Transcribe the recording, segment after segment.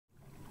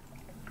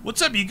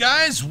What's up, you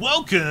guys?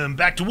 Welcome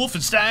back to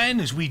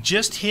Wolfenstein. As we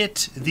just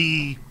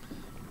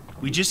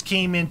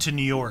came into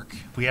New York.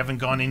 We haven't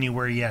gone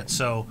anywhere yet,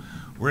 so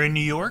we're in New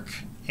York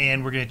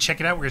and we're gonna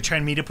check it out. We're gonna try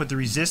and meet up with the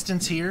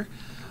resistance here.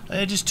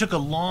 I just took a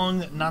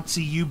long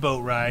Nazi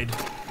U-boat ride.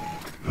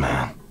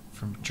 Man,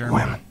 from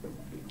Germany. women,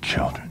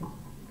 children,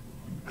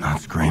 not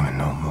screaming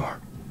no more,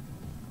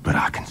 but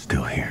I can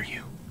still hear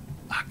you.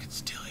 I can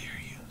still hear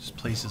you. This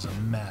place is a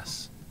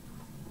mess.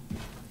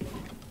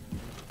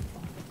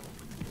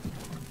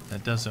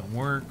 That doesn't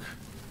work.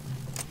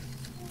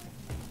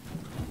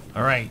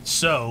 Alright,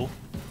 so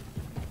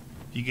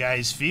if you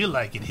guys feel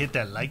like it, hit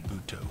that like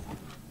button.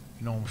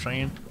 You know what I'm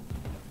saying?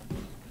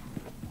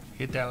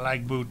 Hit that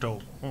like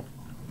button.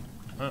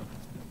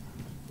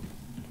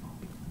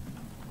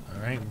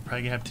 Alright, we're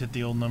probably gonna have to hit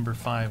the old number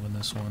 5 on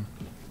this one.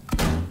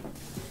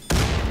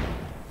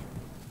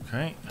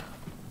 Okay.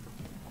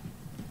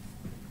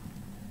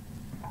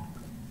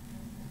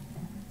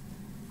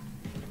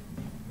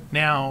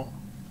 Now,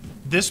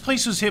 this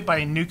place was hit by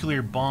a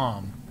nuclear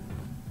bomb,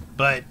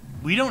 but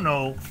we don't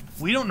know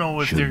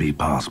if Should be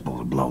possible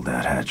to blow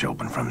that hatch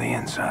open from the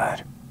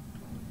inside.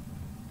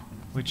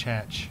 Which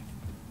hatch?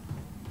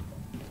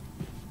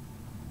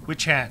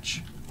 Which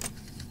hatch?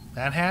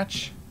 That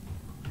hatch?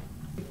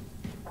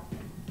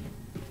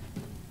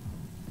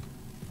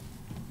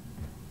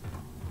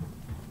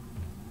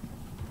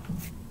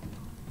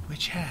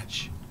 Which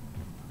hatch?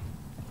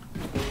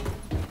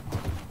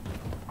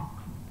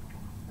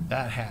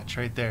 That hatch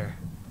right there.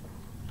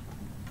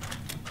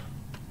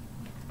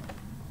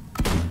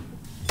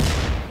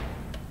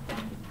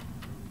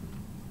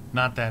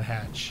 Not that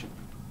hatch.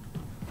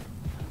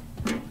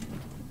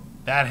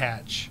 That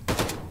hatch.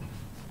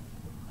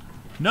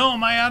 No,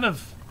 am I out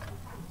of...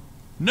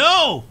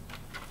 No!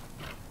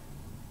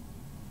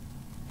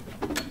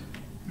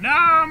 No,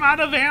 I'm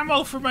out of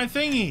ammo for my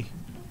thingy.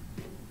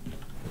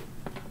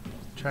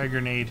 Try a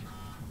grenade.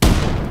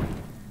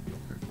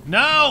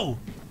 No!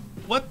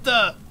 What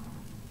the...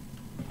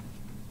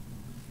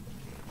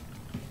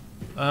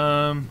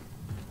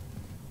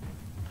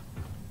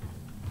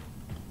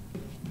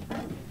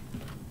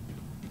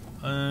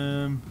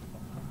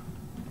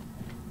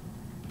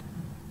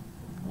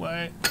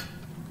 What?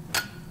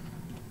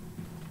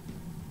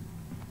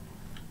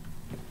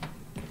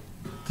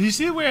 Did you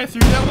see the way I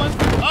threw that one?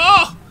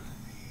 Oh!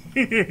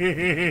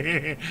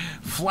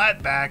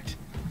 Flat-backed.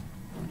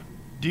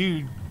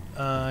 Dude,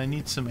 I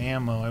need some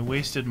ammo. I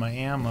wasted my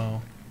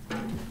ammo.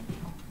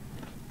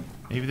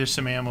 Maybe there's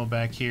some ammo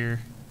back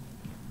here.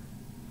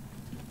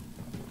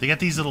 They got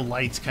these little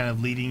lights kind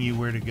of leading you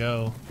where to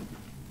go.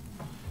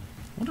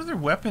 What other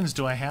weapons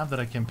do I have that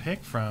I can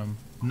pick from?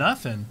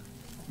 Nothing.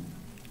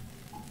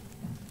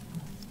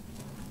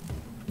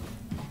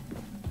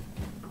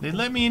 They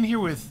let me in here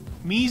with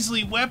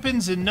measly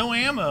weapons and no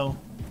ammo.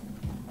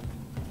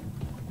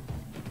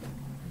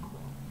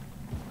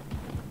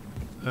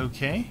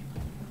 Okay.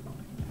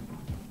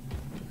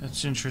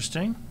 That's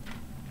interesting.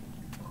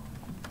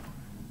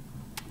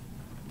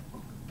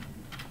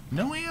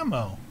 No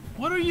ammo.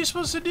 What are you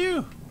supposed to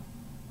do?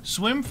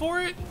 Swim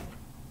for it?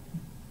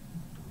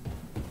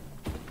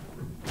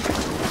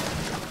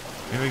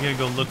 Maybe we gotta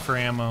go look for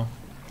ammo.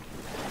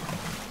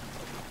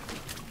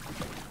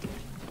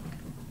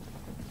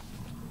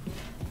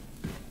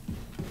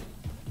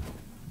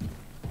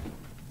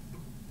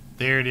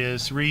 There it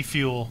is.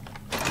 Refuel.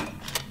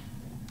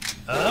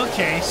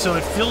 Okay, so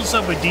it fills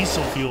up with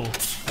diesel fuel.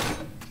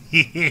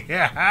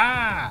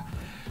 Yeah!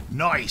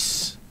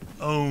 Nice.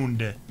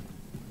 Owned.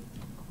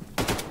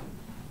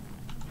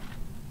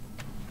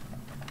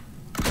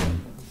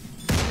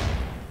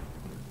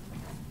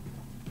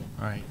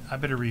 Alright, I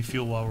better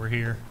refuel while we're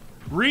here.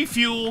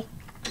 Refuel!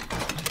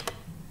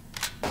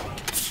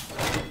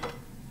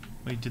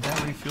 Wait, did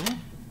that refuel?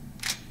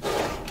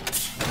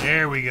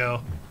 There we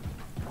go.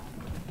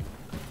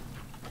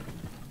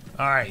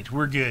 Alright,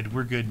 we're good.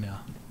 We're good now.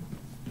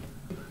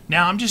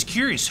 Now, I'm just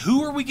curious.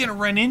 Who are we going to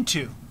run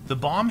into? The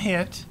bomb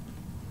hit.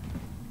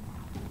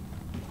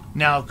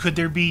 Now, could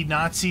there be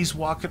Nazis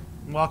walking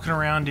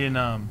around in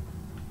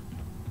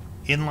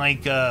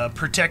like,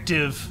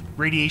 protective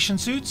radiation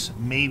suits?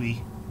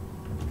 Maybe.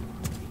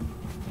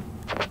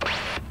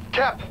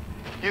 Cap,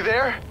 you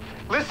there?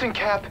 Listen,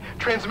 Cap,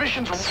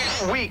 transmission's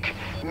weak.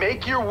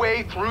 Make your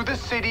way through the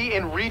city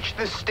and reach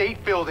the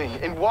state building.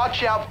 And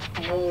watch out...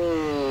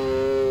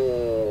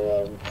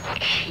 Whoa.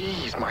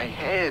 Jeez, my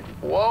head.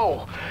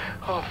 Whoa.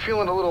 Oh, I'm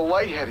feeling a little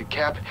lightheaded,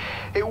 Cap.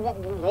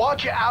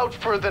 Watch out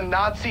for the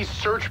Nazi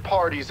search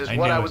parties is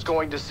what I was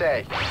going to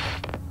say.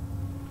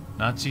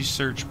 Nazi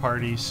search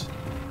parties.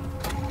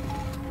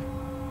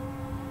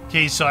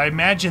 Okay, so I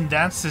imagine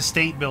that's the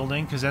state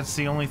building, because that's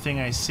the only thing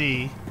I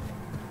see.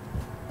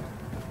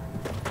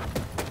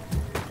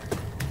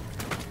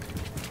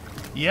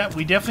 Yeah,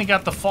 we definitely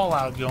got the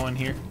fallout going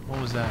here.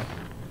 What was that?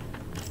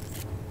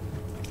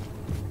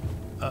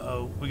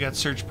 Uh-oh, we got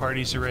search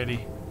parties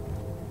already.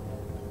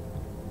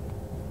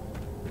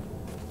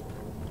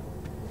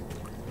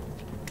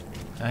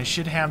 I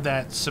should have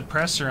that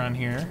suppressor on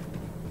here.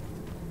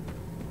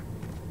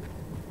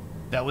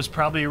 That was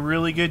probably a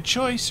really good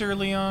choice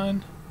early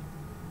on.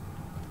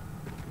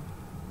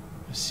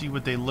 Let's see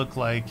what they look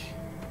like.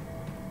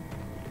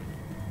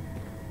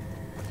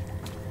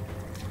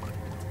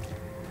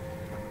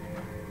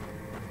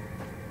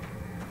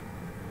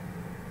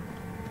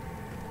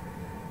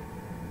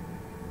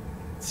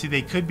 See,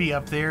 they could be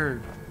up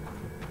there.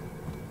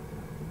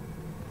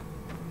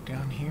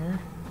 Down here.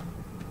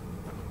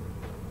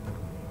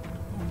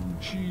 Oh,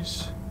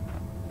 jeez.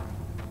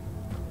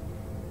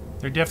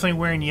 They're definitely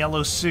wearing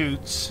yellow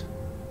suits.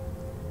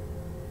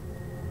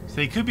 So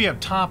they could be up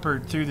top or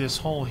through this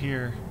hole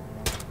here.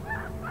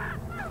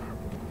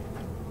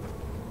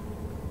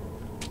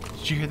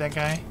 Did you hear that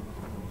guy?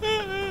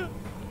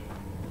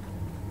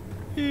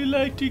 He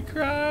liked to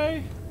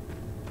cry.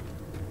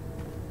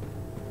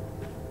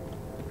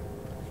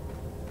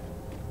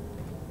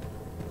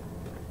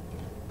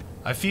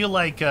 I feel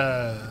like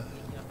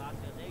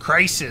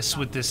Crisis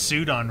with this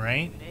suit on,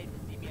 right?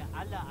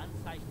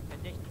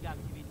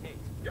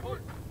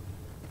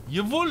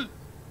 Jawohl!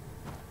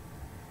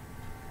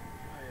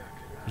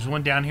 There's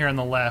one down here on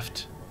the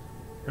left.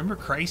 Remember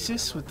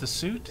Crisis with the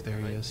suit? There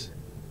he is.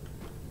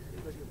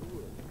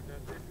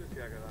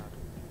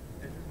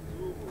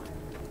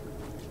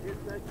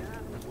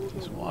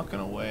 He's walking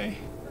away.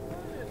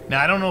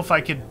 Now, I don't know if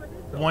I could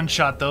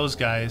one-shot those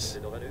guys.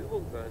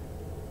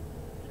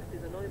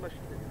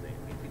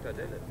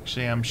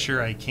 Actually, I'm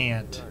sure I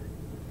can't.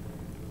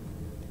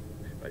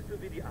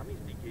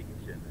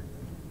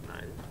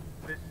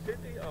 The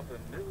city of a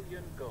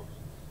million ghosts.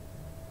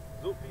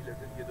 So viele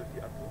sind hier durch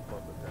die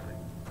Atombombe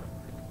verreckt.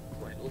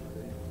 So ein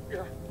Unsinn.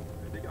 Ja,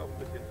 hätte ich auch ein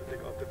bisschen zu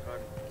dick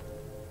aufgetragen.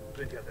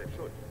 Sind ja selbst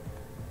schuld.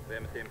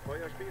 Wer mit dem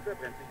Feuerspießer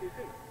brennt sich die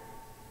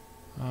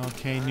Finger.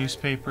 Okay,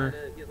 newspaper.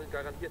 Hier sind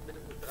garantiert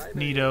mindestens 3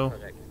 Neato.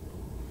 verreckt.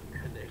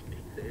 Können echt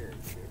nicht zählen.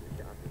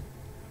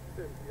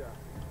 Ja.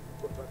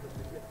 Und was ist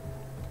mit dir?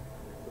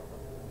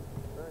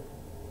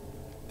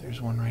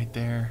 There's one right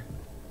there.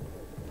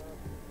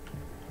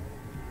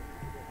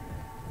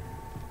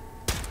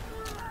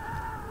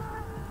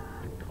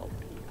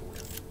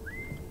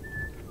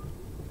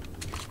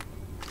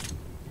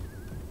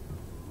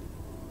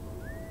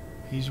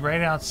 He's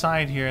right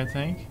outside here, I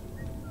think.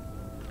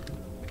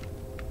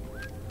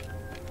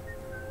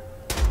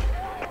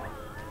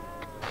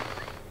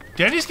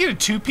 Did I just get a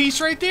two-piece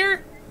right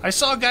there? I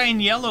saw a guy in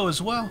yellow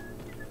as well.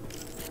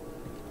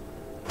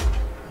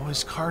 Oh,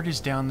 his card is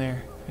down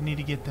there. I need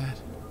to get that.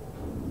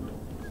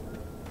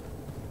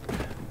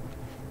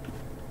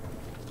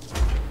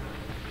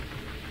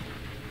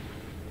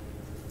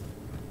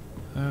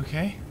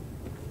 Okay.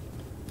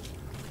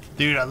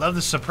 Dude, I love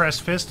the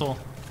suppressed pistol.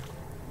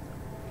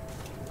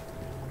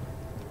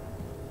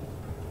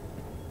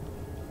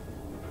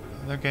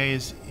 The other guy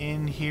is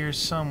in here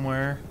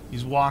somewhere.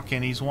 He's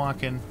walking, he's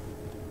walking.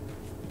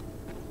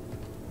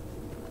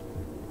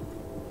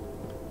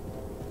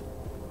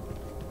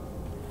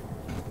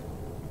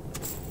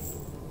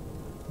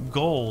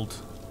 Gold.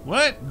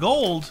 What?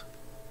 Gold?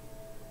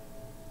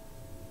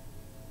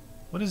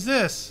 What is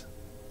this?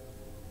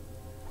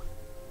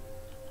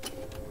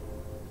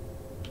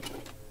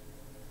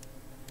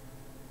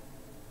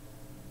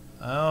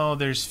 Oh,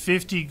 there's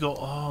 50 gold.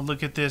 Oh,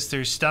 look at this.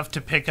 There's stuff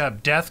to pick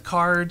up. Death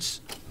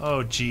cards.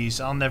 Oh,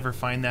 geez. I'll never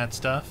find that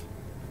stuff.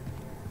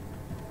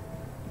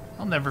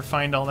 I'll never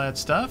find all that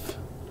stuff.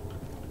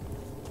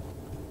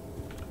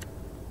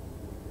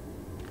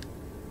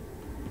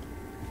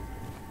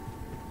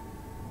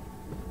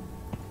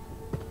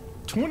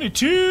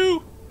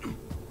 $22. I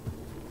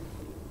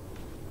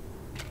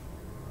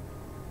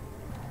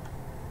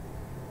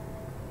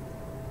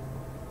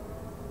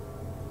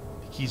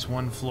think he's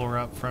one floor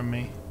up from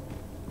me.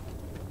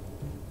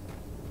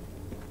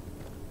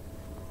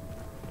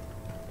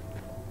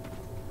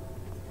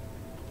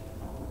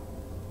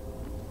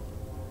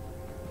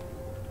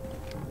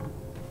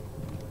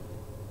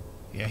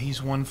 Yeah,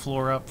 he's one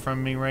floor up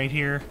from me right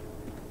here.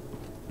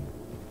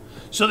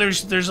 So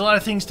there's a lot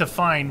of things to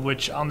find,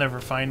 which I'll never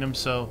find them,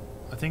 so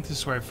I think this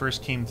is where I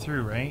first came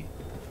through, right?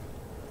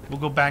 We'll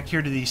go back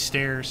here to these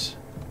stairs.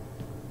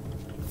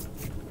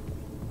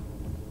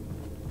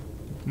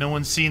 No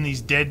one's seen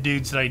these dead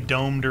dudes that I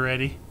domed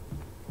already.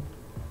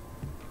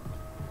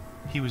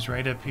 He was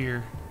right up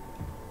here.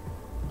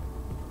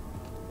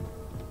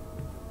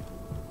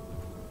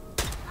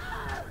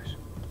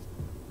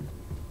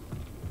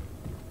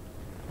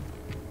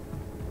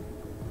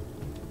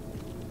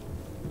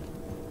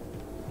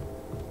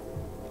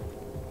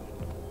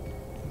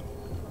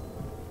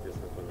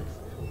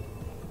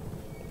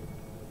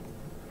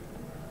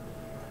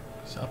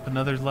 He's up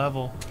another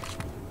level.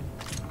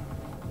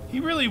 He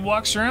really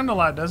walks around a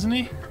lot, doesn't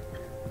he?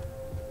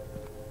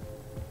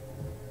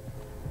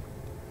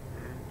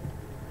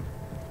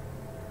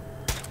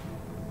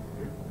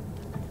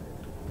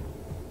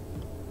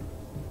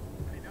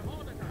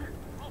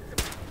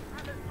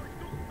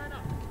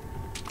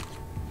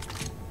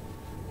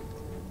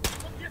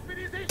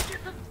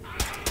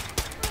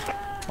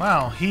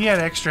 Wow, he had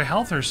extra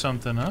health or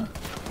something, huh?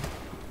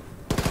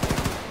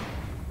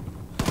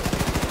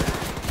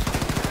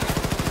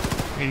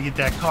 Gotta get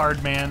that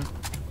card, man.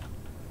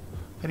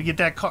 Gotta get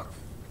that card.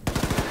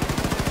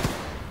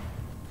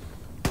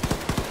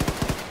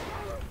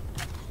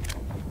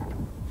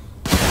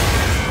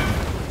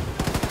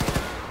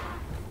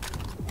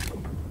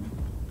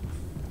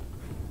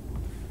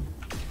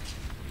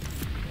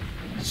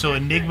 So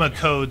Enigma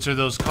codes are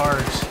those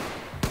cards.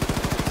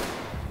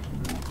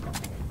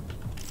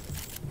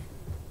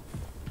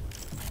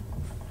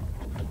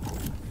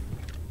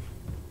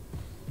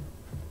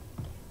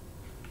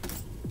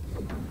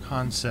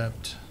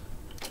 Concept.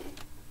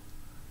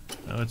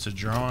 Oh, it's a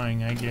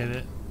drawing. I get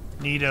it.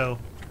 Neato.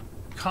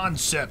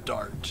 Concept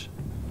art.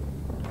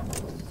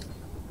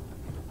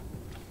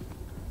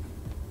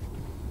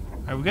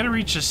 Alright, we gotta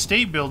reach a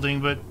state building,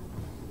 but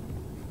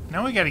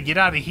now we gotta get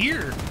out of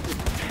here.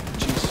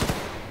 Jeez.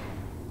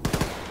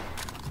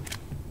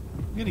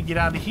 We gotta get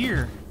out of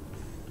here.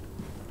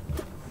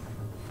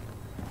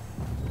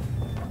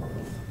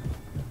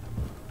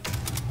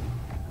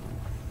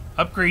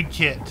 Upgrade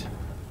kit.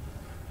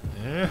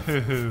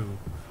 Ooh.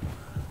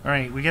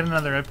 Alright, we got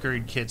another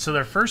upgrade kit. So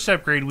the first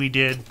upgrade we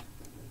did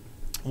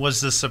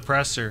was the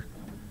suppressor.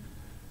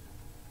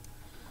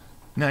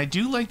 Now I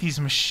do like these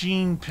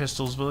machine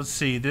pistols, but let's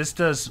see. This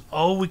does...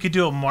 Oh, we could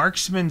do a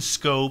marksman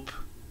scope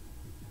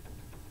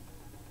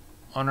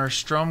on our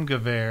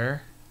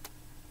Stromgewehr.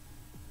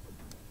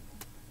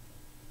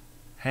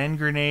 Hand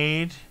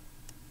grenade.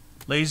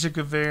 Laser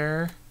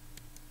Gewehr.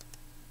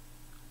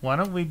 Why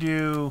don't we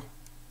do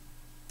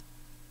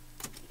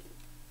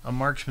a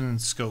marksman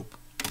scope?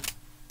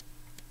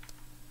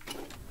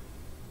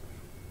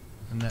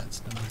 And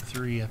that's number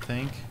 3, I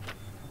think.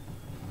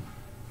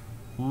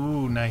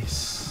 Ooh,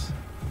 nice.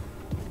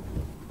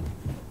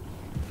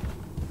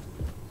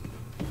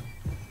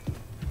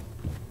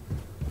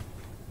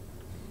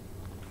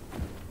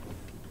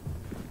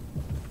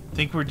 I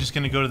think we're just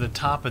gonna go to the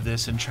top of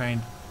this and try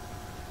and...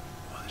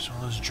 Oh, there's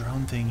all those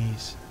drone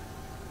thingies.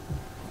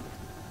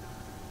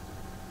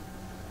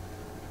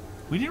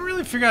 We didn't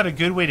really figure out a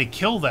good way to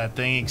kill that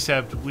thing,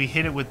 except we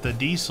hit it with the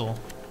diesel.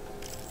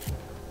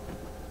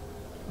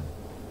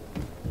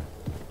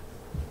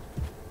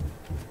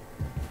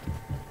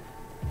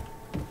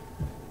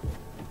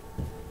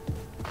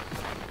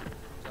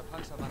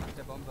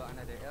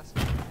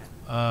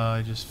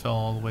 I just fell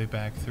all the way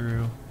back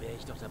through.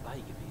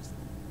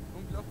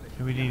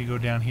 Maybe we need to go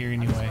down here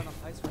anyway.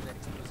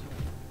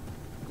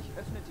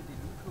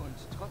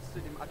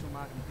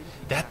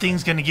 That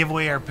thing's gonna give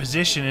away our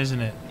position, isn't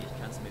it?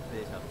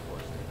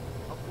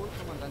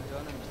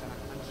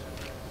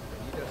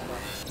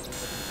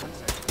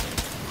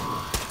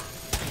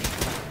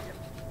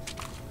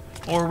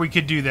 Or we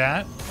could do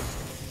that.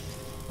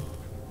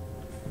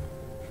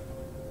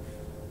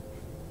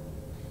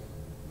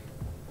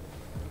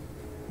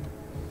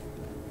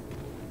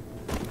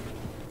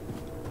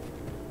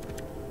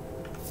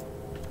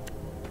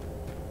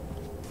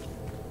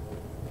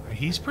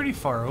 He's pretty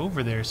far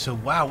over there, so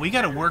wow, we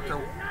gotta work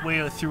our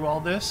way through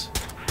all this.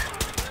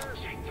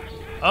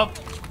 Oh,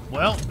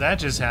 well, that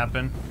just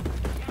happened.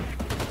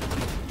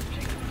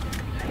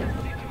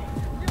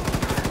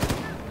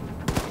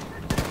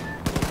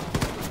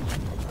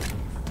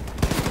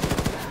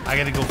 I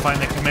gotta go find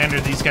the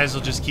commander. These guys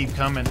will just keep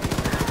coming.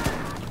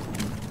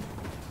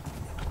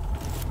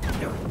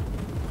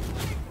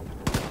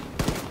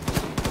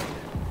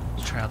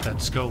 Let's try out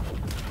that scope.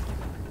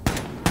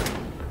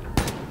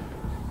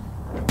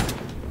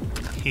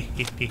 We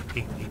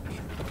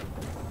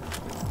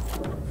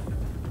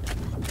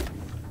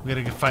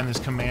gotta go find this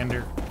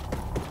commander.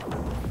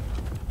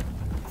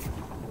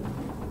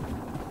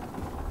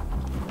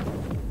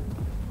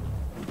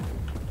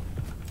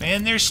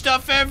 Man, there's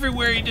stuff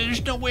everywhere.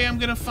 There's no way I'm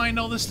gonna find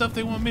all the stuff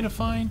they want me to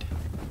find.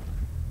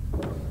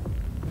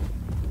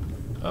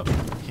 Oh,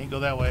 can't go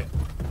that way.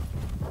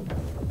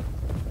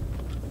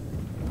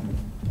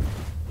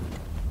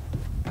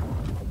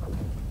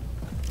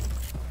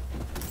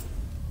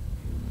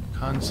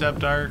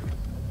 Concept art.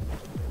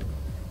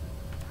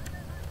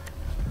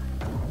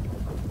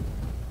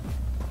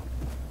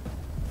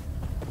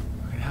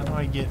 Alright, how do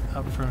I get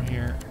up from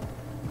here?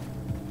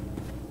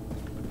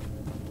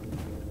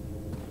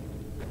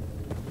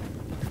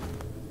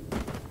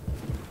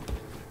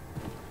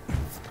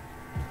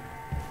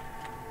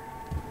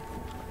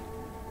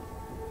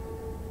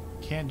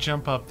 Can't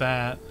jump up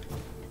that.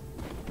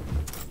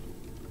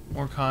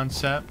 More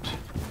concept.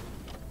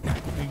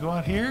 Can we go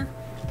out here?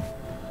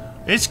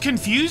 It's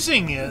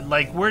confusing,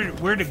 like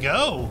where to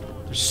go.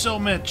 There's so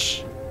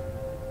much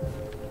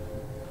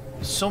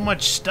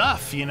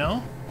stuff, you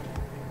know?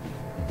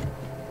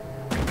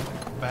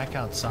 Back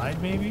outside,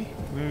 maybe?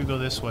 Maybe we go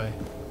this way.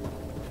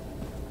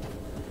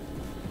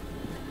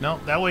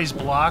 No, that way's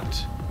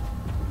blocked.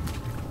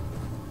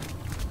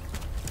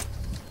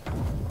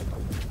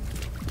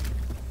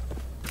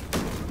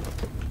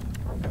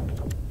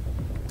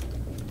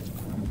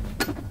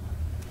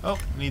 Oh,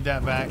 need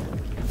that back.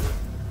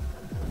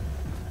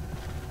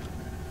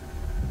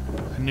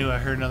 I knew I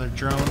heard another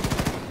drone.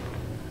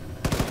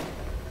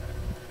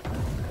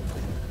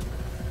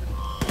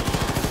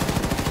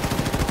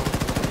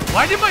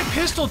 Why did my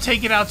pistol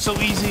take it out so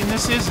easy and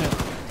this isn't?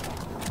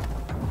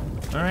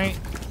 Alright.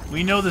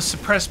 We know the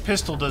suppressed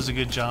pistol does a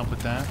good job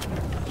with that.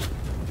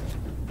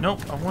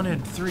 Nope, I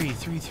wanted 3.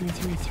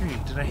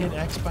 Did I hit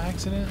X by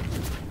accident?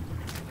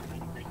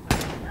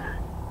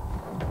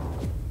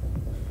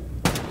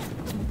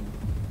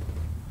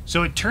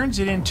 So it turns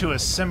it into a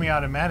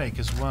semi-automatic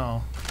as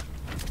well,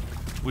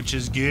 which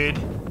is good.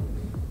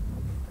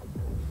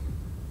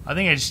 I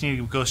think I just need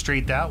to go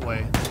straight that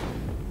way.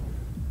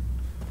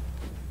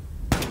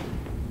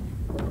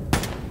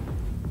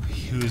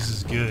 This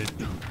is good.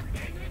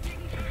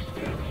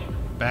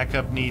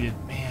 Backup needed.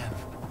 Man.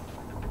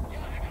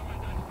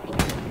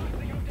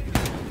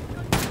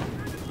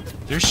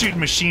 They're shooting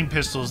machine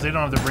pistols. They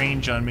don't have the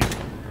range on me.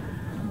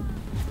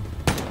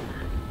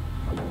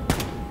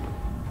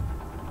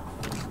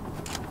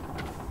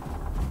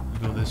 I'll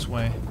go this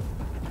way.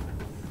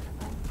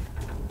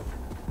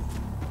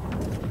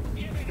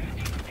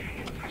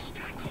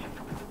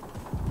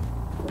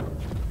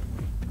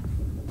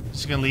 This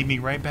is gonna lead me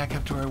right back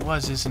up to where I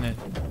was, isn't it?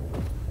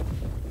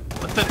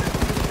 What the?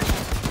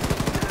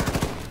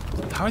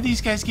 How are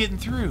these guys getting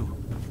through?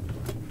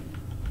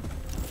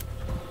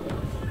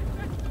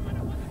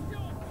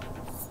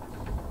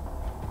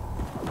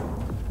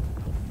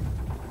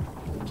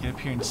 Get up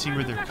here and see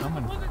where they're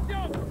coming from.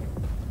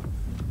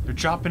 They're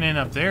dropping in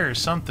up there or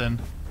something.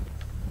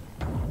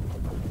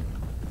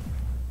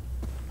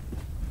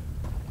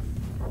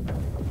 Am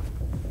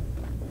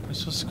I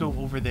supposed to go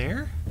over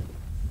there?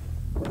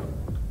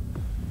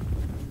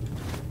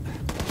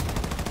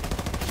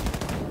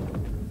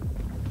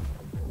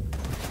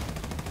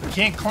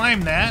 Can't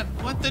climb that.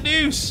 What the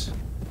deuce?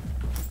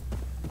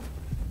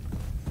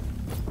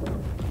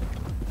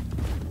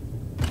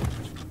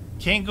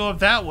 Can't go up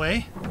that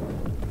way.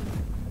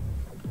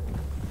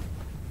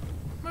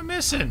 What am I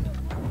missing?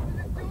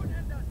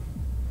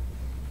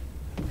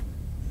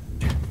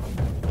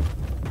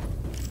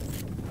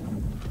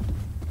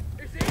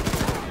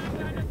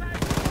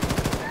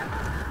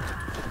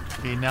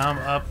 Okay, now I'm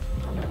up.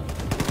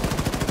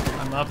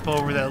 I'm up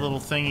over that little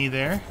thingy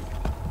there.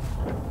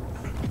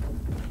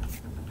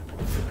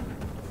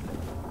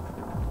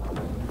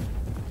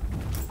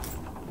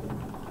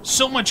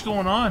 So much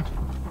going on.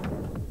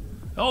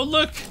 Oh,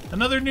 look!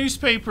 Another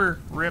newspaper.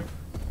 Rip.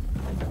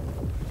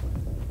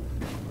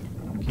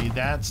 Okay,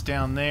 that's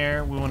down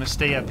there. We want to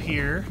stay up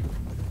here.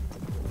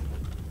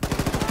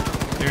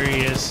 There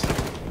he is.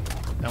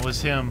 That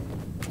was him.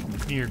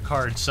 Give me your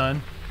card,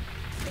 son.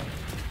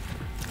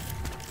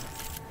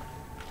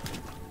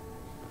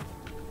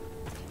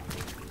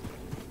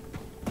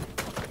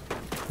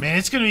 Man,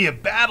 it's gonna be a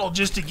battle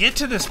just to get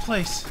to this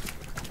place.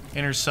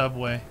 Inner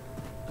subway.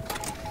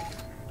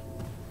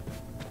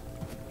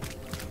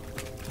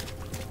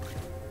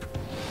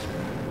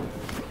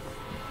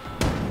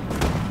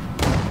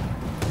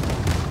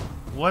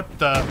 What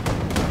the?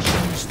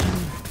 Jeez,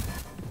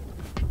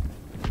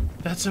 dude.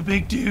 That's a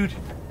big dude.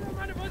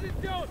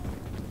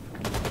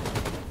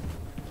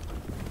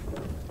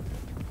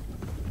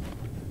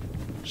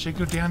 Should I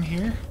go down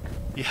here?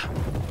 Yeah.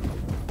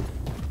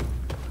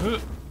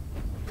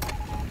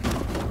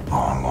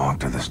 Long walk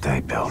to the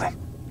state building.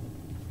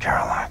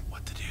 Caroline,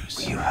 What the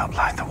deuce? will you help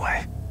light the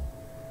way?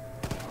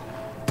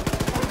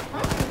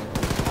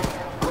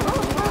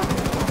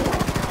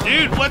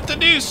 Dude, what the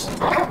deuce?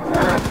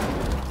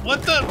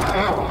 What the?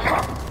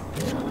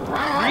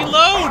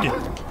 Reload!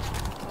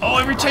 Oh,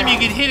 every time you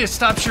get hit, it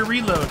stops your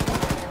reload.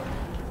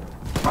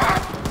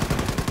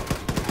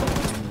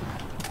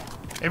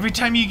 Every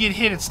time you get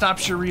hit, it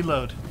stops your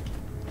reload.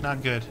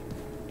 Not good.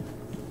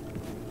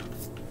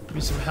 Give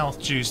me some health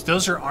juice.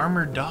 Those are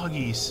armored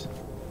doggies.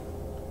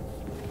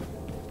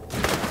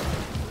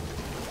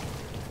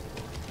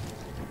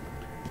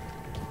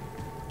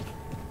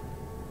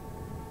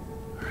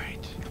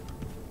 Alright.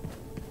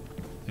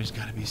 There's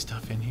gotta be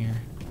stuff in here.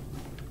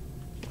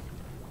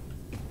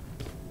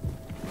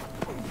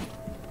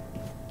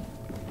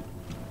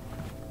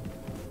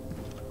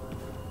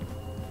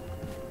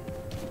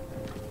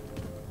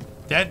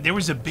 There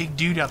was a big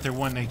dude out there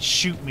wanting to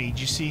shoot me. Did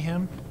you see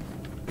him?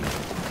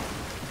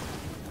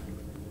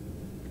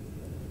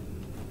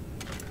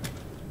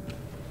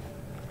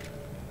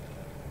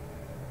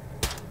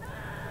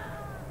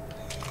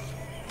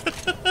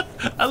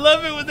 I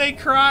love it when they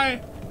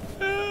cry.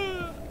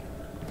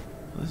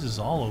 This is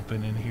all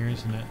open in here,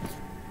 isn't it?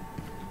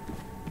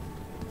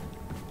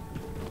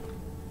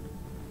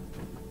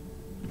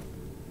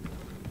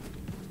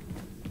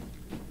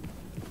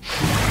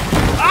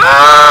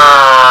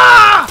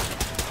 Ah!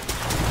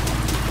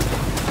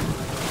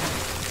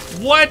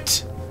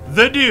 What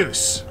the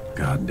deuce?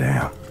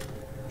 Goddamn.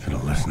 Should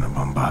have listened to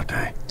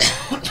Bombate.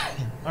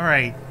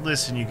 Alright,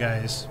 listen, you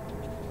guys.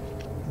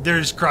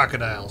 There's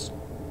crocodiles.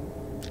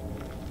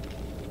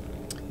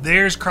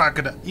 There's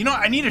crocodile. You know,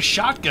 I need a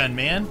shotgun,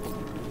 man.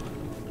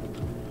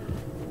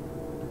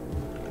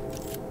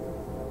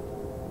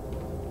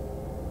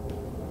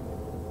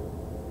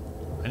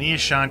 I need a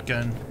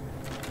shotgun.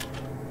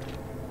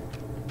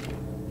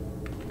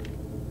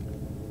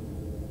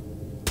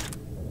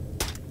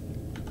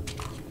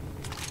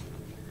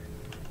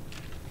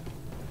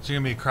 There's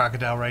gonna be a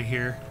crocodile right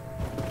here.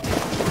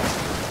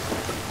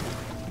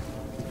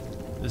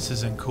 This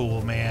isn't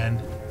cool, man.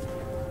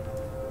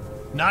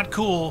 Not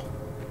cool.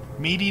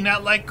 Meaty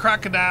not like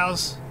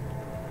crocodiles.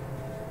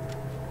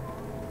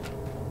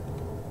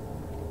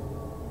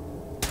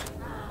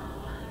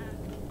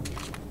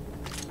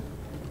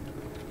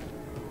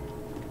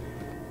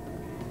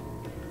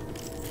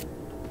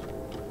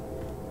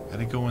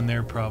 Gotta go in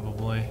there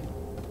probably.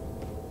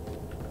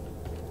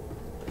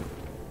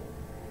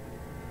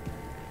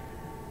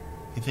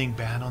 Anything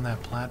bad on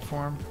that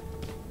platform?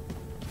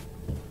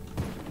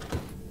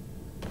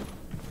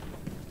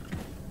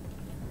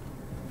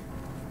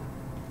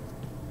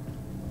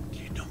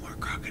 Dude, no more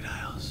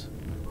crocodiles.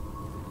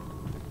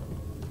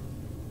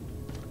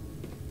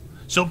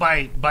 So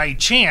by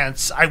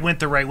chance, I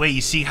went the right way.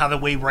 You see how the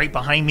way right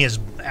behind me is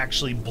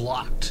actually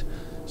blocked.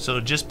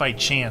 So just by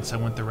chance, I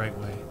went the right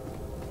way.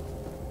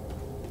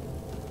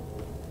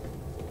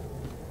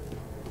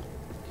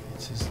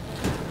 It says,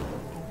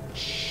 oh,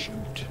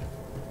 shoot.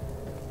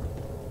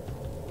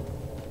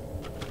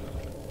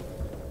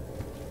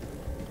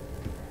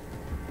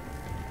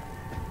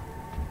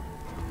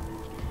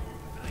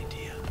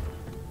 Idea.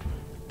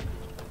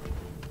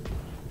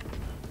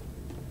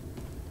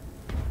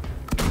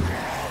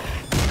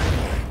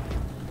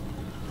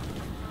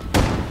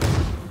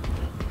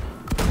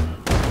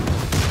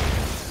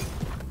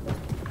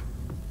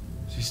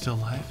 Is he still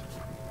alive?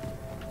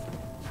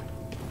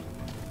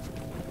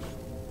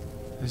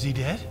 Is he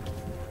dead?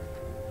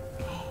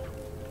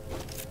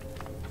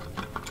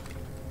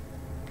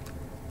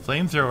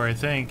 Flamethrower, I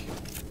think.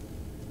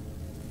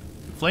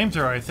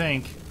 Flamethrower, I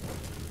think.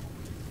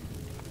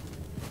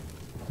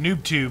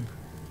 Noob tube.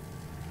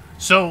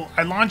 So,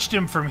 I launched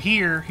him from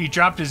here. He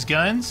dropped his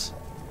guns.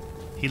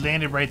 He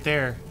landed right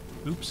there.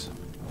 Oops.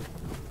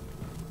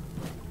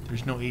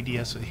 There's no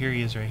ADS. Here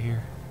he is right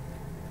here.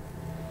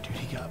 Dude,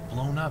 he got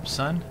blown up,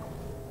 son.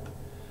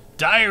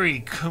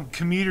 Diary.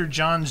 Commuter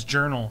John's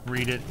journal.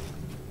 Read it.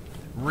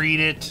 Read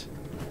it.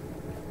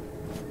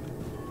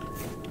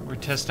 We're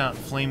testing out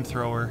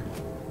flamethrower.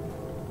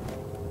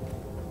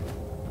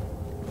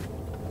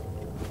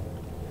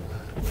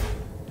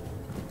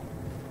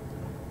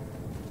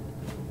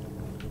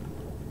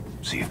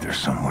 See if there's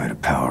some way to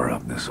power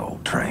up this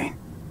old train.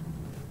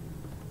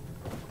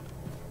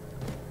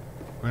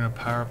 We're gonna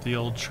power up the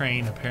old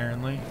train,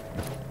 apparently.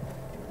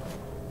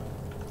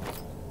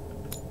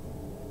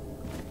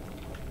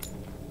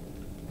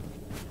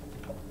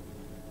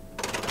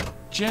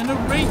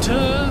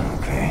 Generator!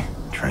 Okay,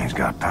 train's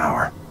got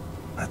power.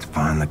 Let's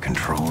find the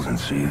controls and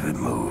see if it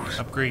moves.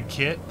 Upgrade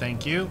kit,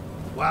 thank you.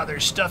 Wow,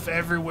 there's stuff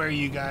everywhere,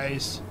 you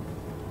guys.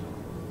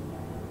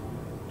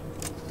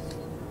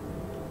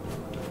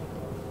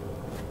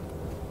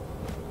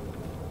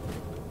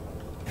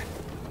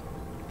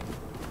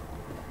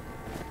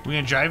 We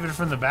gonna drive it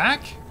from the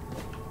back?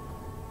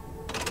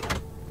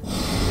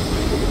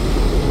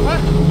 What?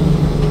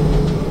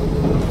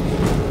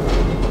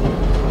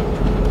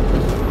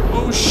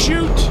 Oh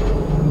shoot!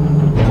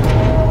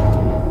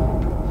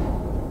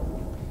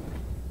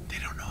 They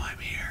don't know I'm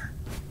here.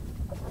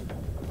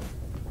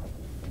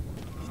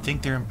 You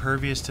think they're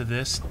impervious to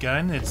this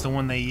gun? It's the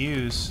one they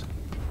use.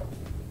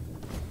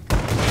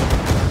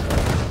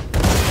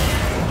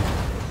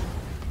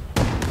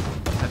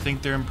 I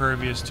think they're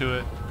impervious to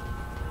it.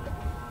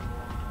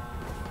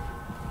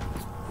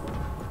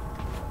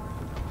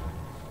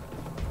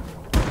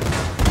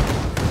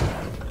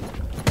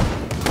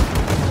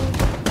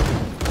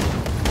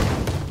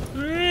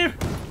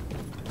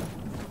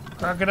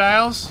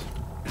 Crocodiles?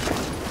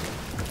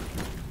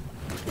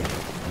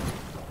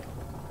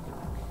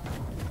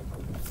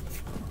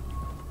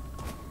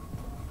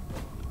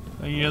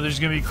 You know there's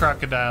gonna be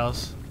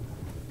crocodiles.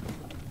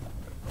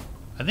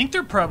 I think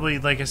they're probably,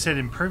 like I said,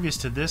 impervious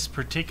to this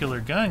particular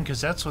gun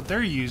because that's what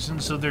they're using,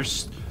 so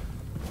there's...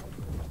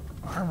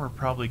 armor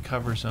probably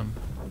covers them.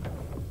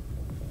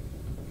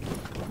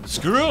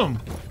 Screw them!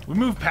 We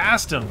moved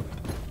past them.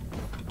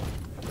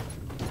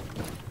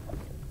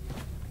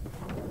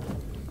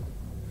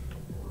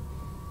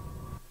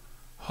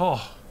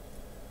 Oh,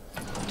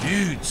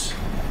 dudes,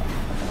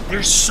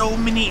 there's so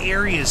many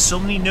areas, so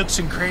many nooks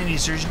and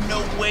crannies. There's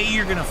no way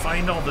you're gonna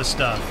find all this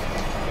stuff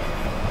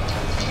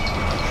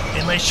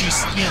unless you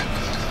know.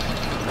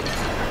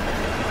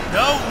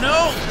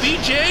 No,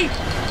 BJ.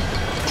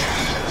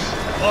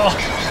 Oh,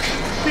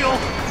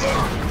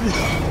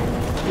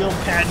 the old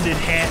patented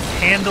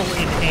handle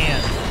in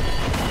hand.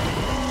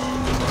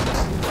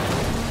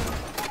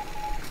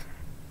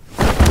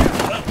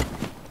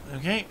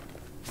 Okay.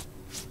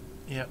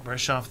 Yeah,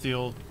 brush off the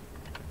old...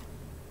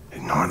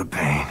 Ignore the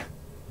pain.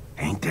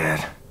 Ain't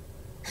dead.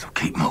 So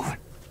keep moving.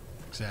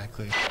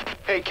 Exactly.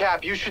 Hey,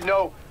 Cap, you should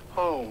know...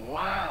 Oh,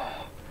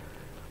 wow.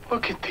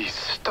 Look at these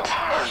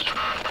stars.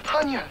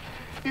 Anya,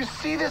 you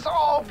see this?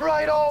 All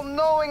bright, all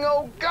knowing.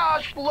 Oh,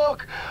 gosh,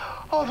 look.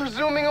 Oh, they're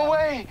zooming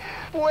away.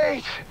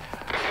 Wait.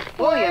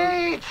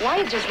 William, why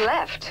you just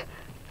left?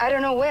 I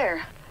don't know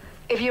where.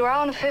 If you are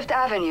on 5th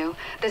Avenue,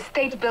 the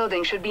State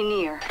Building should be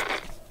near.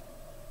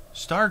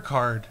 Star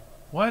card.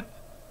 What?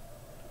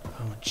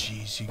 Oh,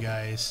 jeez, you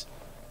guys.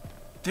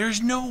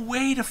 There's no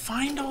way to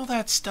find all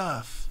that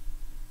stuff.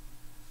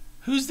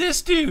 Who's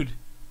this dude?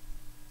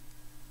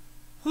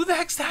 Who the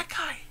heck's that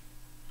guy?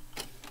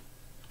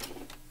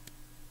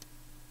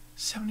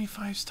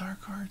 75 star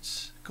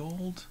cards.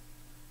 Gold.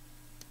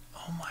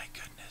 Oh my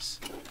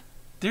goodness.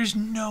 There's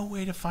no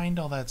way to find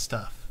all that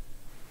stuff.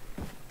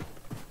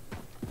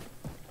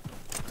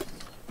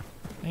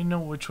 I didn't know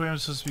which way I'm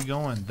supposed to be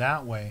going.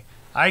 That way.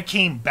 I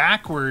came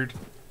backward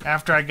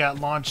after I got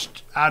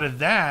launched out of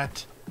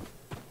that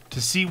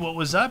to see what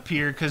was up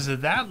here because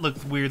of that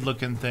weird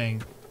looking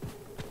thing.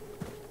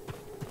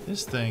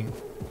 This thing.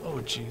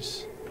 Oh,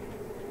 jeez.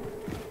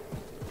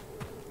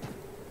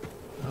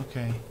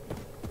 Okay.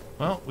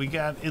 Well, we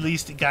got, at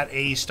least it got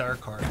a star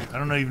card. I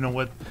don't even know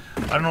what,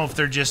 I don't know if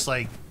they're just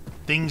like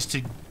things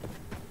to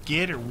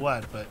get or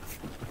what, but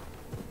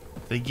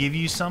they give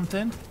you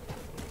something.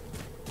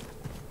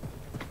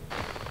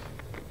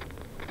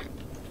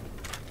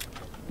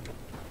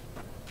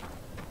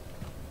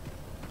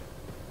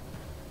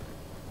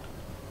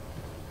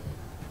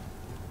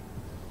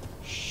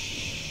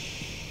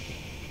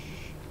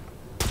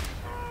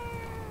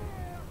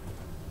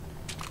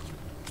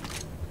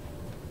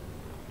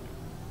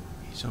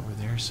 He's over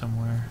there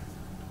somewhere.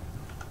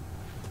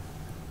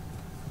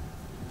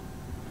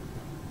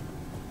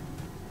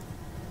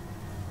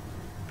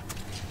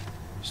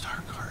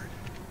 Star card.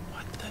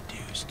 What the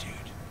deuce, dude?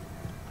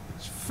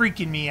 It's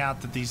freaking me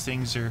out that these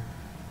things are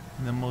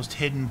in the most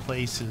hidden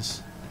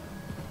places.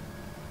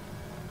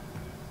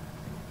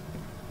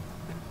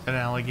 Is that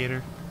an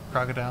alligator?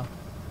 Crocodile?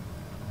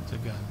 It's a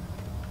gun.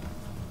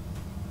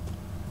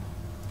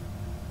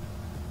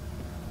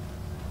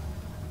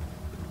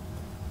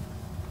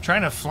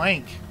 Trying to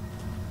flank,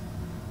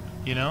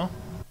 you know?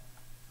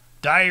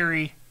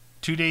 Diary,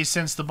 2 days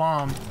since the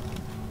bomb.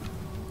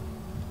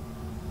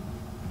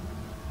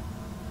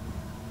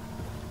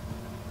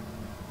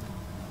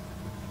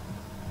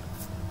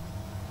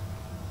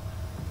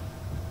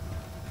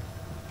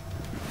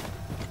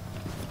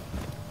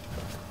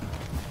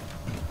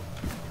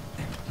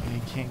 Okay,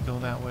 you can't go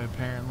that way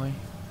apparently.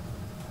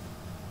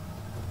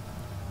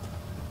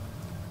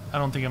 I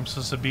don't think I'm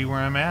supposed to be where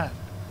I'm at.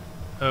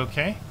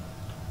 Okay.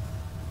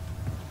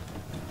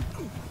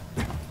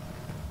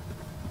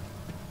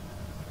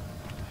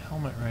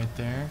 Helmet right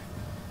there.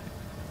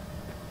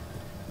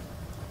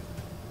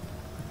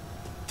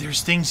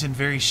 There's things in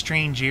very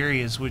strange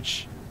areas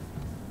which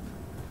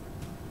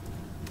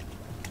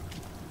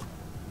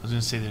I was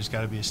gonna say there's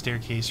gotta be a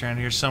staircase around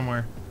here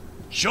somewhere.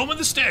 Show me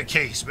the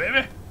staircase,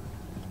 baby!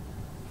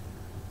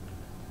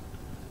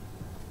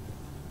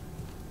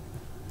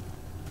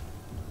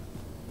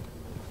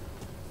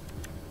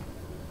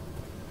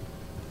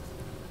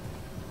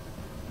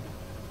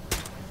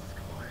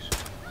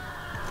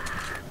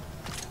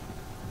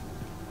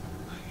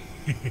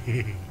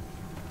 Wait,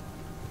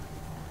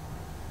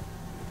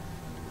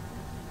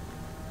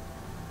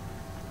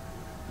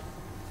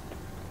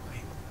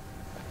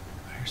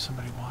 I hear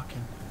somebody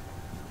walking.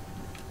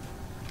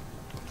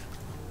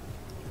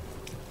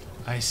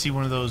 I see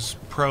one of those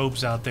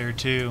probes out there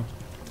too.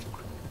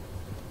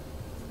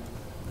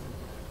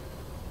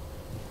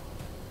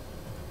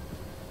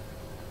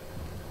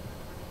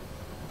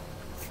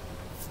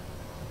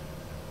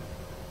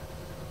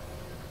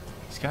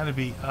 He's got to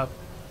be up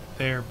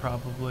there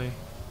probably.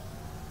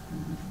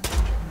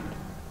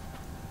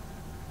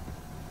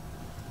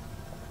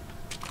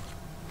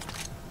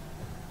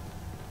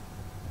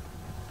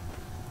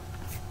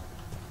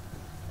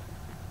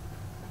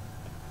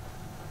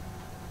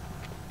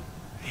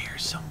 I hear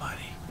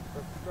somebody.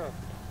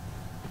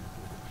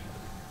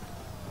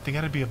 They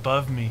gotta be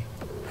above me.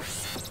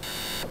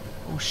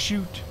 Oh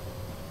shoot.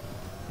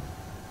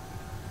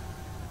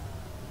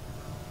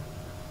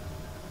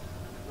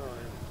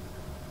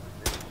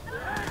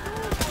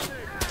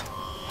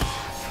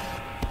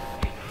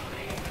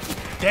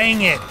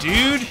 Dang it,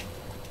 dude!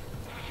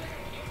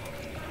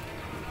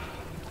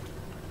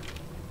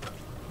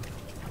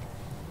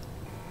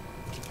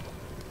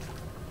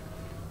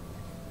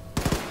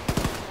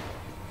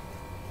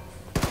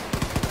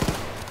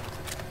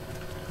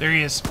 There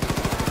he is.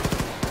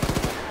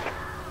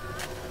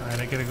 Alright,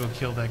 I gotta go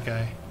kill that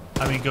guy.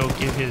 I mean, go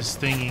get his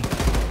thingy.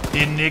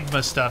 The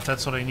Enigma stuff,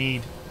 that's what I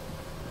need.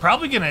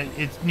 Probably gonna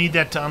need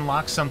that to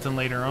unlock something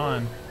later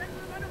on.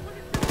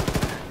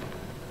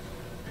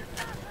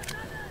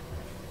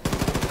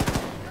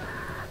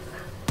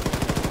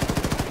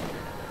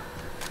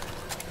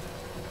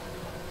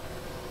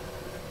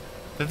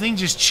 The thing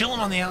just chilling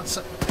on the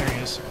outside. There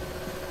he is.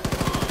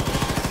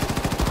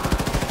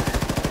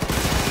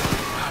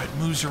 Wow, it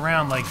moves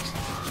around like...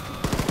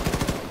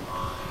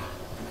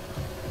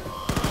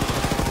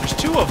 There's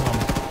two of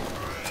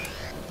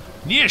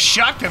them. Need a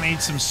shotgun,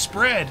 need some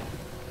spread.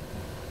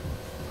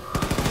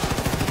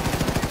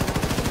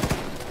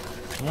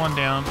 One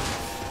down.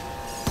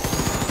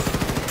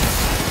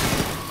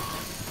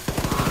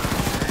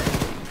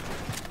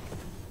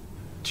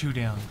 Two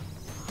down.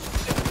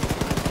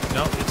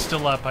 Nope, it's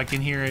still up. I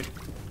can hear it.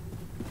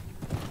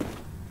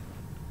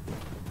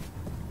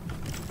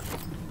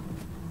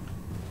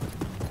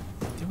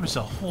 was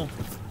a whole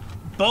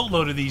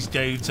boatload of these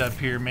dudes up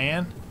here,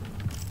 man.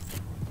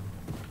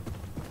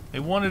 They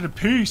wanted a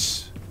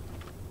piece.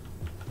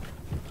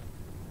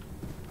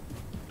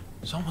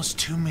 There's almost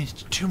too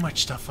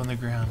much stuff on the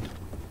ground.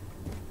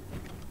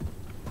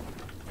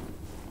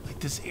 Like,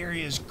 this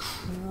area is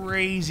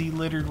crazy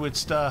littered with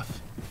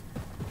stuff.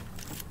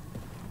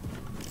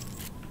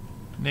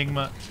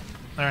 Enigma.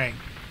 Alright.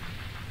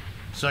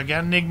 So I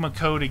got Enigma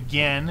code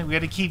again. We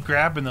gotta keep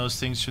grabbing those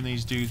things from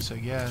these dudes, I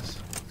guess.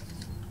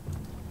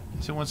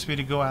 So it wants me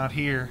to go out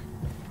here.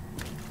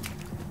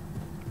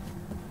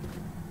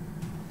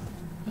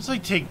 Let's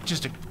like take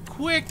just a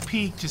quick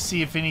peek to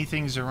see if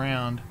anything's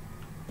around.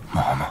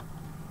 Mama,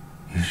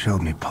 you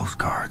showed me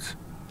postcards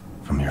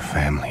from your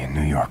family in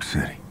New York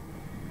City.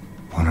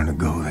 Wanted to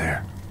go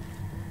there.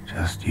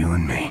 Just you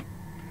and me.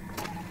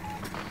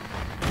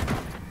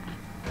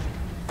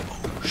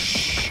 Oh,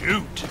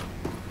 shoot.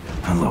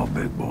 Hello,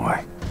 big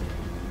boy.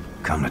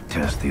 Come to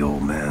test the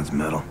old man's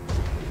mettle.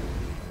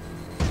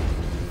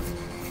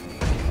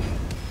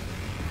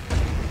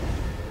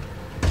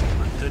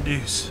 What the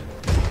deuce?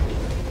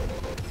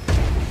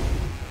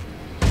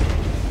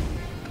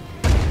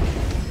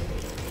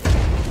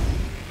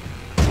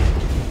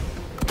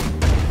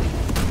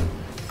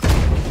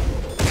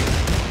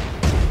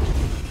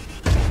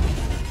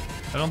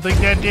 I don't think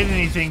that did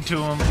anything to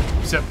him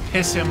except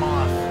piss him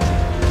off.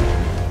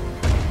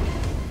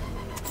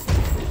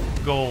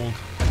 Gold.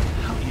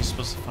 How are you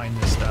supposed to find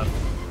this stuff?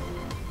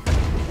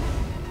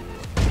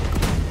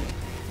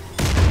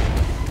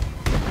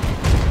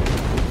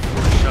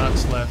 4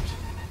 shots left.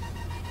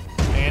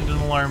 And an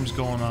alarm's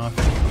going off.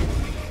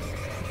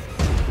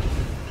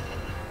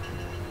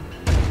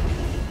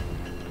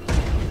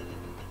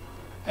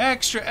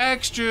 Extra,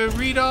 extra,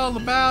 read all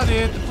about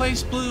it. The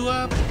place blew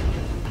up.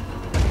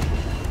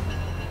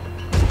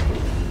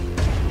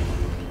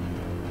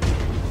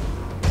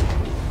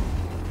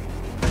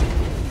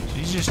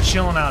 Just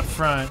chilling out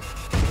front.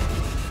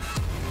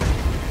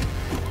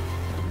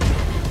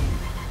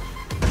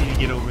 Need to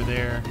get over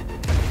there.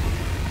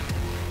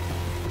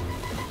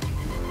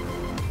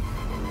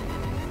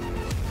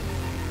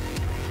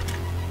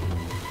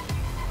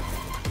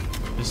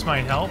 This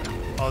might help.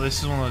 Oh,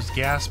 this is one of those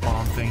gas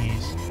bomb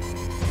thingies.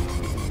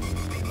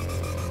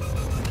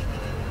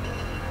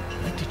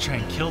 I'd like to try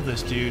and kill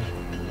this dude.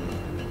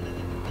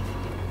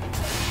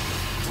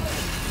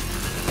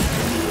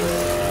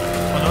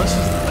 Oh no, this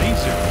is the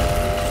laser.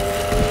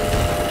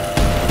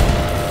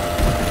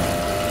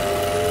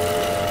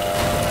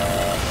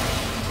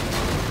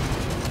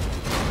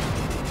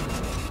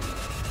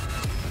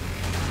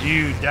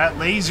 Dude, that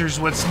laser's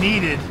what's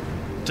needed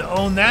to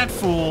own that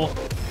fool.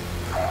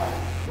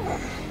 I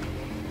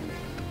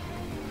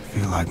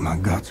feel like my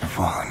guts are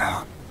falling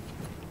out.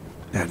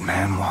 That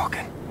man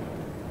walking.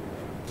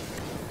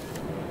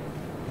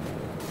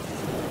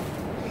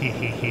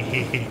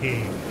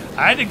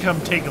 I had to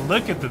come take a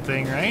look at the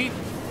thing, right?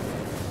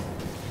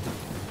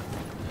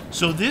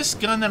 So this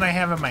gun that I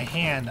have in my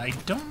hand, I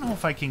don't know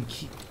if I can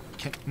keep...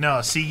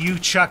 No, see, you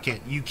chuck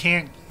it. You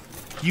can't...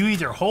 You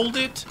either hold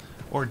it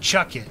or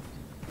chuck it.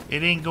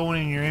 It ain't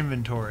going in your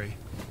inventory.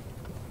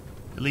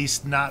 At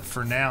least not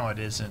for now, it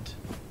isn't.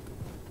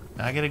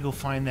 Now I gotta go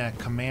find that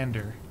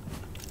commander.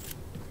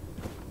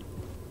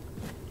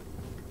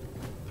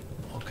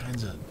 All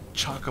kinds of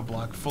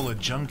chock-a-block full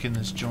of junk in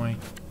this joint.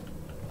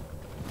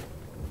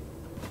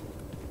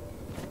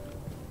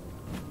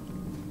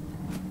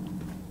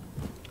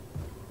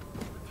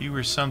 If you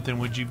were something,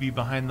 would you be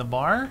behind the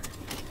bar?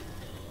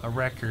 A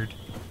record.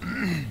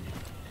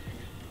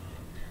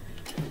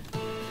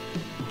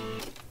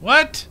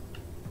 What?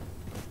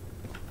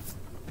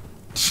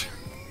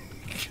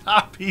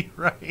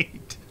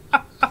 Copyright.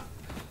 I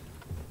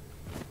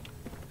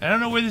don't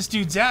know where this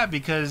dude's at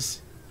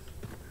because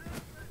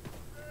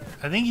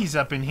I think he's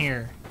up in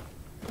here.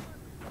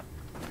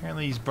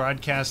 Apparently he's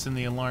broadcasting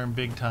the alarm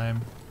big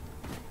time.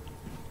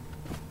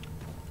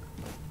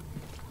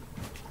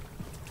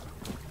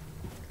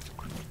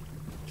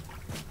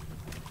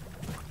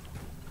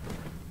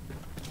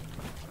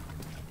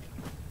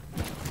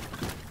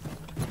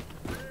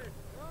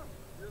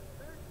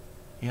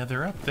 Yeah,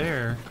 they're up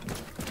there.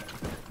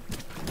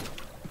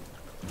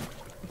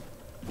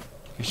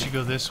 You should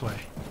go this way.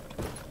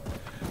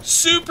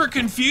 Super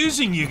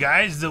confusing, you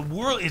guys. The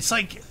world, it's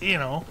like, you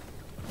know,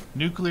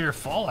 nuclear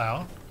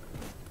fallout.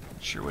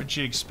 Sure what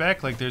you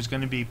expect, like there's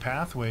going to be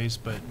pathways,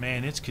 but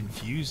man, it's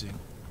confusing.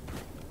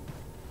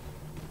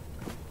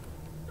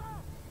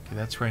 Okay,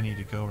 that's where I need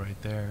to go right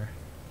there.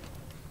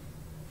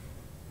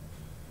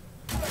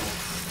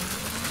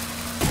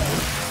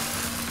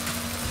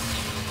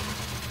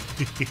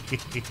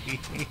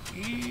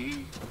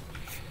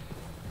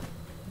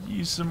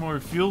 Use some more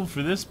fuel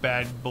for this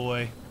bad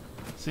boy.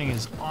 This thing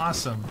is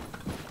awesome.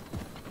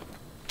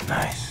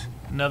 Nice.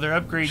 Another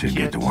upgrade kit. Should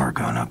get to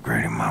work on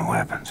upgrading my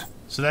weapons.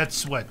 So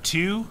that's what,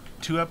 two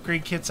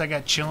upgrade kits I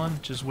got chilling,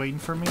 just waiting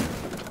for me.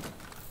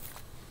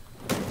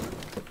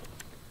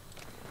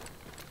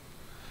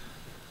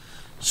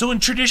 So in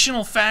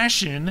traditional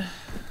fashion,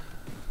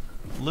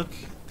 look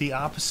the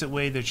opposite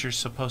way that you're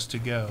supposed to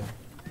go.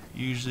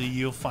 Usually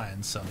you'll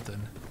find something.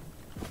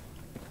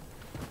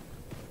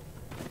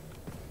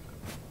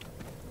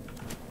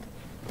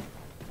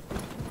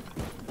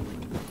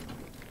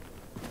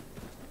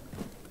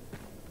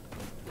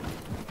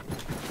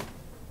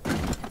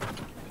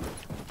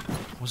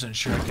 Wasn't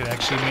sure I could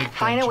actually make that.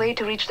 Find a way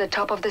to reach the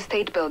top of the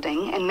state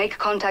building and make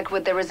contact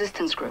with the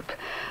resistance group.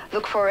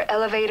 Look for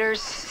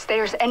elevators,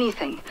 stairs,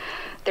 anything.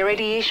 The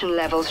radiation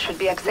levels should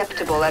be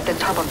acceptable at the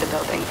top of the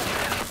building.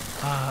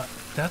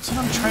 That's what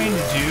I'm trying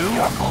to do.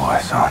 Your boy,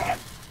 Sonya.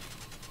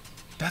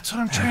 That's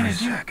what I'm trying to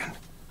do. Second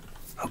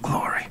of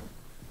glory.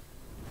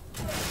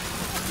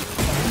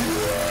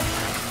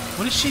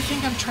 What does she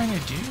think I'm trying to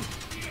do?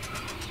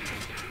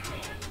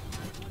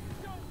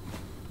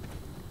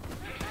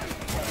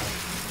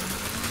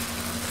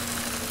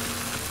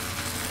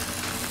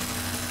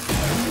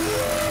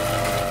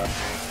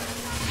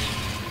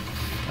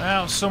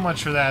 Well, so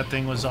much for that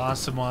thing. Was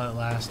awesome while it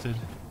lasted.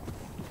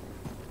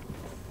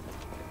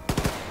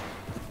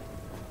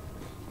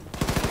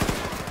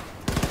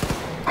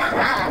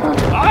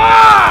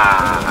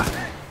 Ah!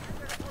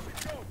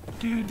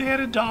 Dude, they had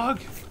a dog.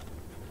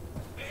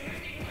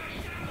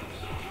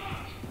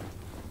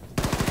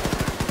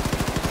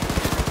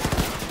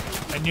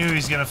 I knew he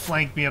was gonna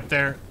flank me up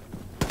there.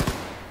 Did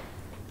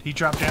he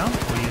drop down?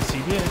 Oh, yes,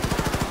 he did.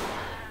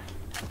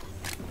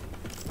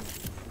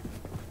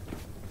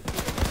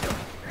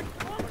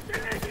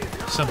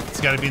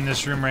 Something's got to be in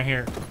this room right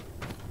here.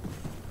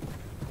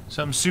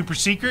 Something super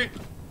secret?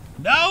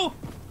 No!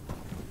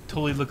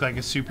 Totally looked like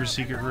a super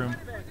secret room.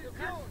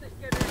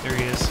 There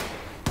he is.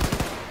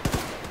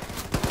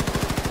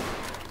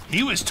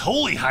 He was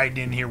totally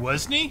hiding in here,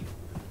 wasn't he?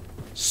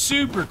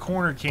 Super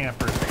corner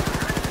camper.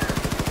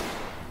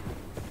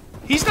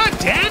 He's not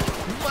dead?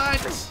 What?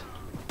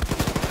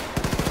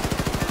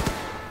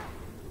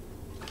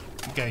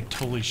 That guy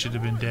totally should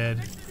have been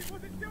dead.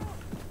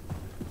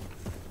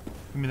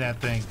 Give me that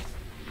thing.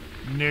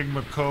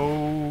 Enigma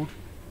code.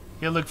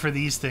 Yeah, look for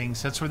these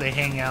things. That's where they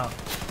hang out.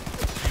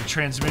 The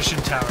transmission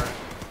tower.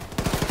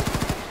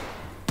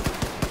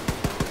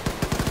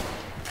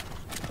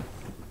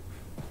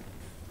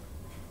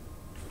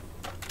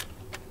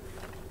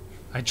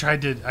 I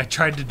tried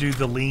to do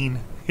the lean.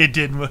 It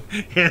didn't.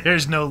 Yeah,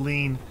 there's no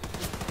lean.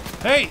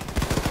 Hey,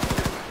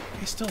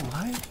 he's still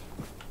alive?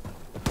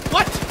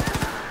 What?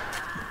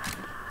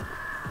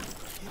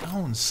 Get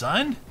on,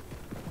 son.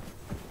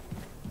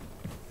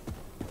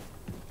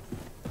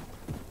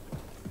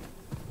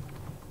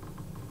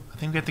 I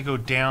think we have to go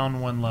down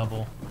one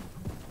level.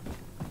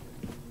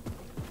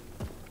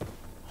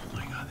 Oh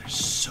my god, there's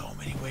so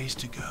many ways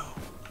to go.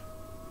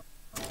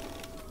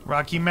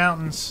 Rocky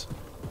Mountains.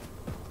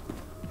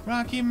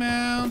 Rocky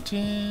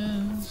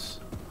Mountains.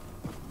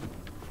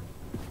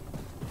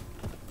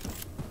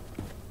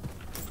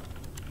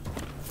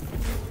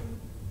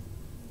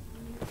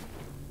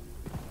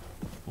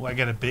 Oh, I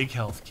got a big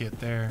health kit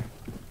there.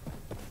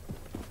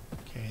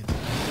 Okay.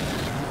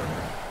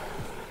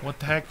 What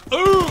the heck?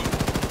 Ooh!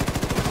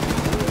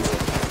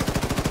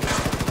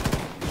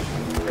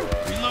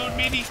 Reload,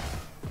 meaty.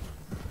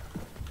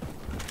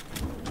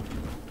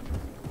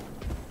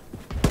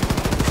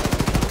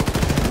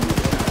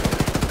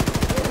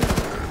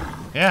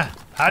 Yeah.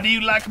 How do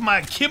you like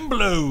my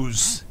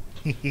Kimbos?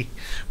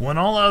 When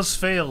all else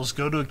fails,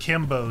 go to a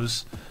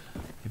Kimbo's.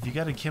 If you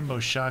got a Kimbo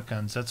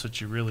shotguns, that's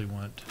what you really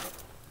want.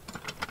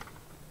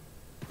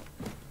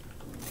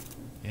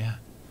 Yeah.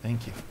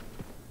 Thank you.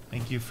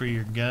 Thank you for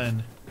your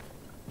gun.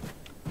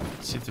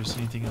 Let's see if there's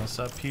anything else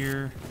up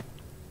here.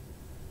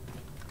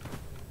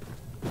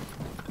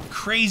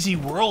 Crazy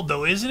world,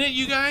 though, isn't it,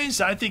 you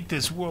guys? I think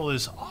this world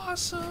is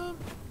awesome.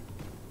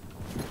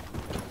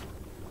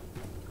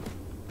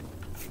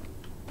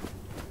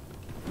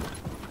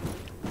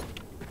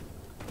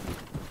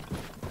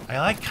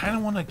 I kind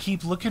of want to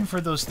keep looking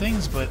for those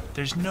things, but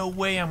there's no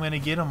way I'm going to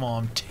get them all.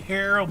 I'm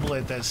terrible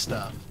at that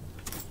stuff.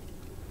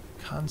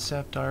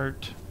 Concept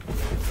art.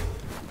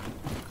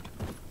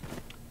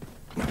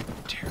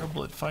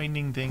 Terrible at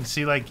finding things.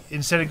 See, like,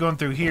 instead of going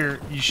through here,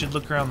 you should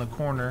look around the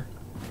corner.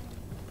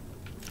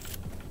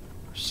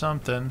 Or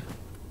something.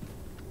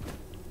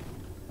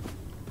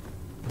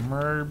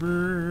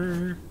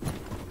 Murder.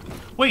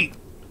 Wait,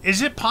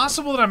 is it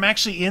possible that I'm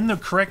actually in the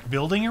correct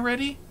building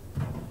already?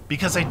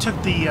 Because I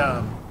took the,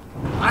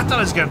 I thought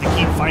I was going to have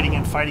to keep fighting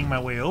and fighting my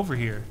way over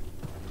here.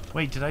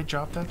 Wait, did I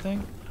drop that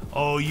thing?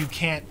 Oh, you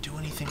can't do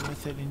anything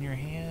with it in your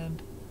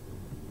hand.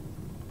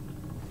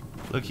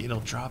 Look, it'll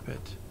drop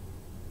it.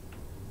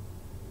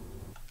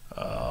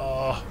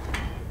 Oh.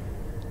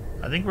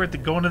 I think we're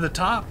going to the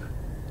top.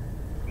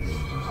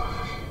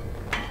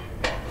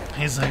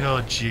 He's like,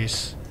 oh,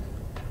 jeez.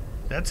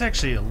 That's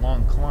actually a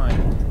long climb.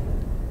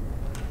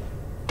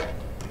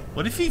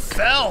 What if he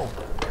fell?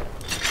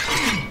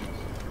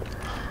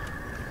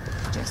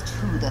 Just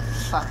who the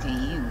fuck are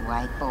you,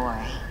 white boy?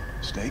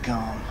 Stay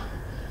calm.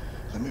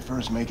 Let me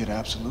first make it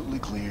absolutely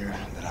clear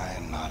that I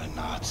am not a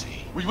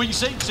Nazi. What you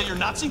say? You say you're a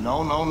Nazi?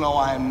 No,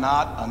 I am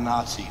not a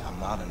Nazi. I'm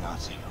not a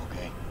Nazi,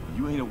 okay?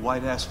 You ain't a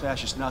white-ass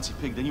fascist Nazi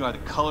pig, then you're either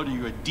colored or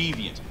you're a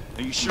deviant.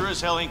 Now you sure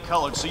as hell ain't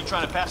colored, so you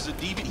trying to pass as a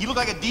deviant? He look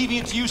like a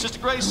deviant to you, Sister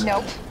Grace?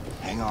 Nope.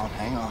 Hang on.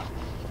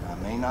 I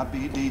may not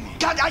be a deviant.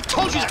 God, I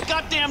told you that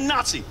goddamn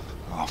Nazi!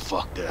 Oh,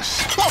 fuck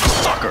this.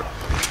 Motherfucker!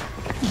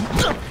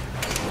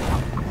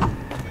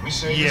 Let me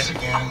say this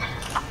again.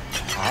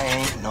 I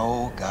ain't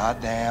no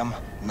goddamn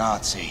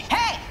Nazi.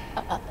 Hey!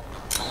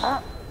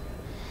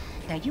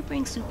 Now you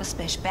bring Super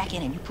Spesh back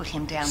in and you put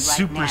him down right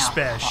Super now.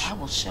 Spesh. Or I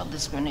will shove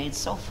this grenade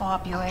so far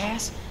up your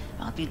ass,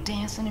 I'll be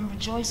dancing and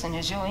rejoicing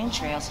as your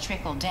entrails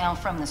trickle down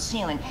from the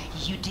ceiling.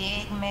 You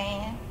dig,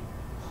 man?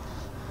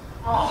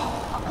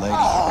 Lady,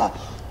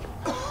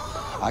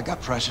 I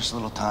got precious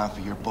little time for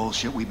your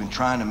bullshit. We've been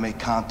trying to make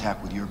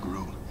contact with your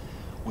group.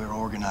 We're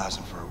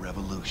organizing for a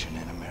revolution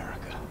in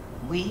America.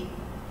 We?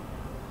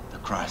 The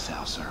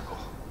Kreisau Circle.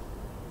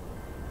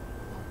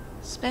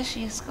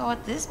 Especially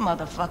escort this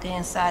motherfucker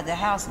inside the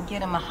house and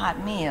get him a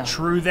hot meal.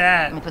 True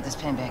that. Let me put this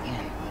pen back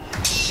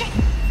in. Shit!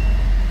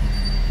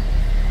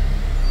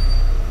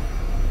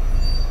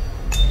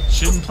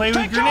 Shouldn't play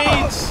with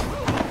grenades.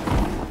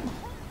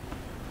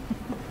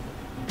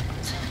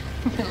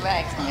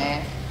 Relax,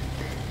 man.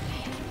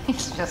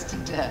 He's just a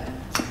duck.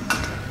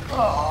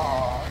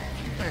 Oh,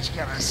 you bitch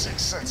got a sixth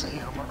sense of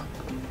humor.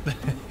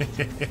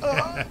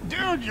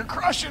 Dude, you're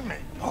crushing me.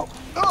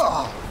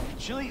 Oh.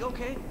 Chili,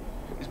 okay?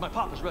 It's my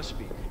papa's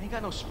recipe. Ain't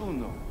got no spoon,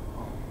 though.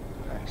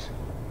 Thanks.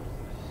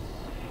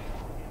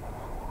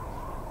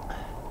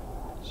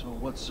 So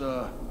what's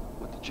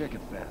with the chicken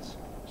fence?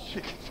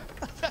 Chicken.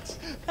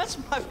 That's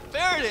my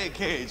Faraday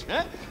cage,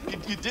 man.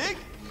 You dig?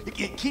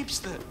 It keeps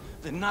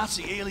the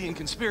Nazi alien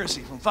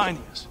conspiracy from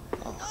finding us.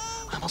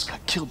 Oh, I almost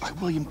got killed by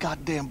William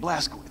goddamn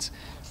Blazkowicz.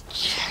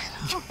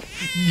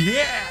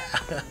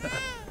 Yeah.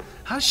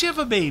 How's she have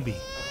a baby?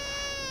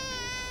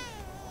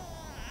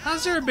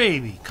 How's there a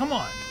baby? Come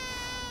on.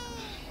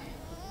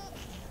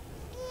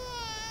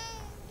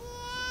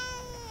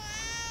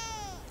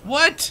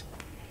 What?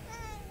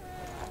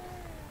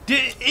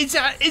 Is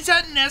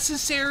that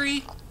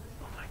necessary? Oh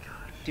my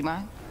god. Do you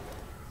mind?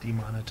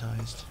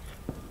 Demonetized.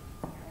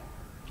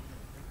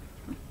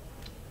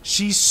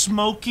 She's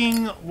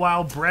smoking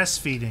while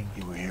breastfeeding.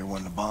 You were here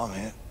when the bomb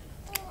hit.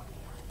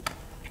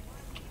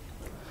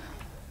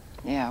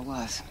 Yeah, I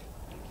was.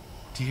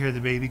 Do you hear the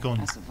baby going?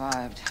 I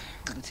survived,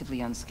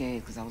 relatively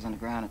unscathed, because I was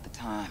underground at the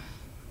time.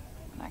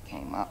 When I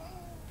came up,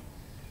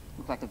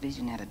 looked like a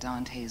vision out of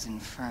Dante's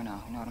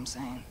Inferno. You know what I'm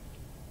saying?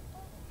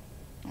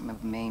 I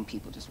remember Maine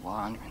people just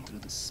wandering through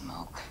the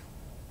smoke.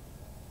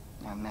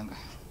 I remember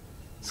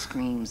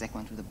screams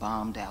echoing through the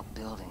bombed-out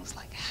buildings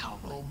like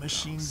howling Oh,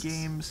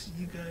 MachineGames,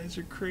 you guys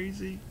are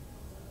crazy.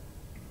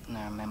 And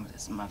I remember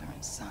this mother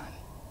and son.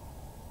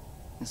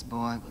 This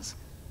boy was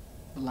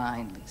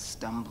blindly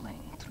stumbling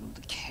through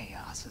the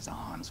chaos. His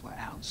arms were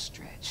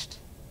outstretched,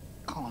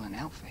 calling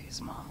out for his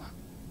mama.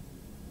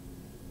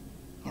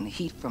 And the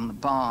heat from the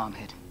bomb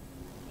had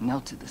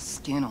melted the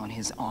skin on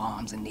his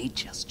arms, and they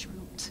just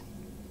drooped.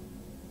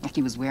 Like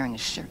he was wearing a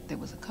shirt that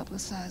was a couple of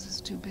sizes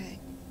too big.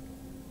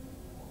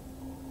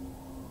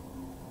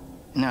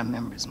 And I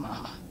remember his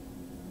mama.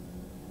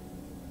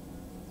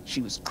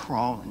 She was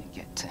crawling to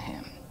get to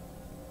him.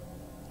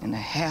 And the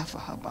half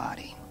of her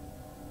body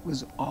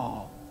was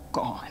all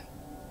gone.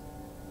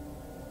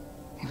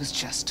 It was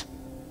just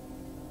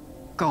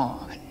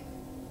gone.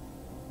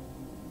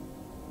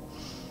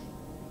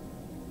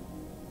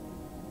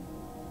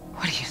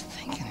 What are you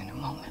thinking in a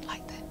moment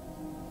like that?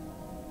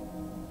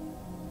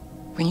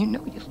 When you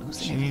know you're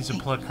losing She needs to everything.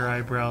 pluck her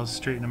eyebrows,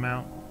 straighten them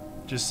out.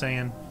 Just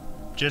saying.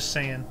 Just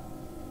saying.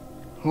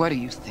 What are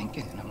you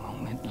thinking in a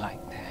moment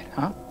like that,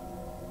 huh?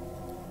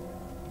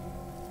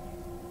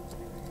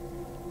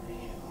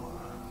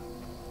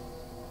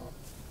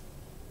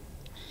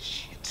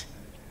 Shit.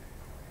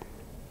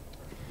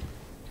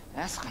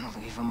 That's gonna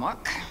leave a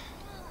mark.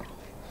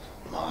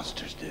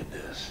 Monsters did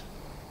this.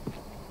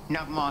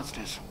 Not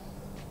monsters.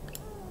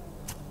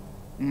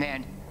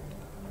 Men.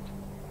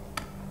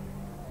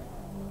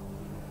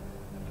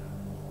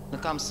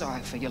 Look, I'm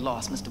sorry for your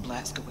loss, Mr.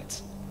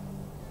 Blazkowicz.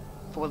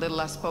 For a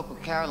little I spoke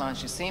with Caroline,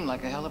 she seemed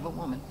like a hell of a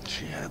woman.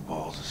 She had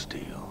balls of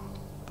steel.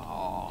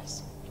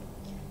 Balls.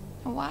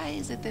 And why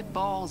is it that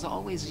balls are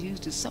always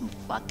used as some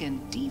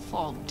fucking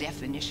default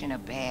definition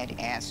of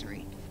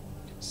badassery?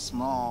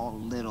 Small,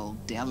 little,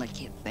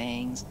 delicate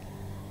things.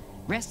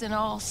 Resting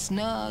all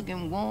snug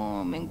and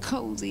warm and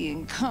cozy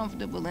and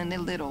comfortable in their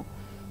little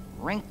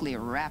wrinkly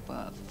wrapper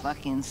of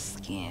fucking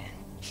skin.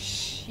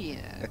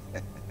 Shit.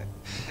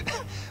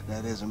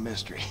 That is a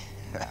mystery.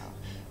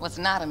 What's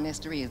not a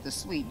mystery is the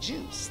sweet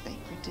juice they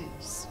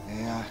produce.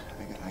 Yeah,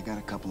 I got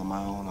a couple of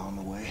my own on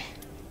the way.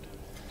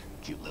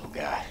 Cute little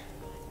guy.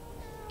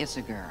 It's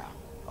a girl.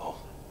 Oh,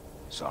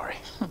 sorry.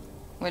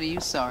 What are you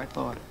sorry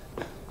for?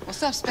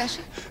 What's up,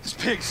 Special? There's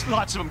pigs,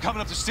 lots of them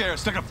coming up the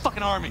stairs. They're like a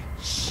fucking army.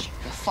 Shh,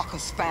 the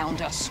fuckers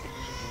found us.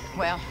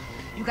 Well,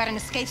 you got an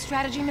escape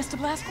strategy, Mr.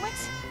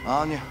 Blazkowicz?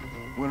 Anya,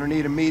 We're gonna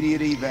need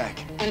immediate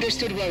evac.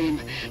 Understood, William.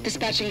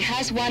 Dispatching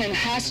Has 1 and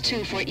Has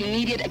 2 for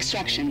immediate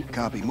extraction.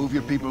 Copy. Move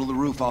your people to the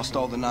roof. I'll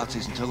stall the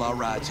Nazis until our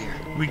ride's here.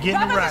 We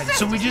get in a ride.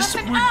 So we just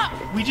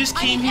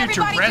came here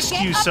to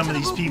rescue some of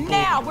these people.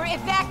 Now we're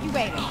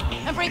evacuating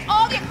and bring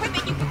all the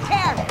equipment you can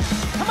carry.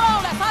 Come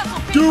on, let's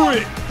hustle. Do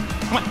it.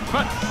 Come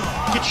on.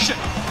 Get your shit.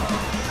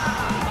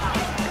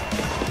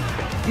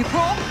 You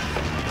cool?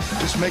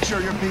 Just make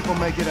sure your people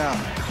make it out.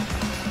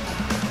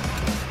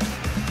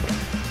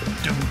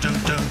 Dum dum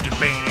dum dum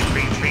bam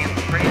bam bam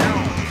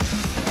bam.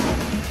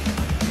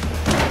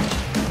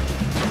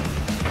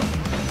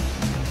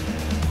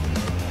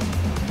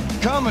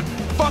 Come and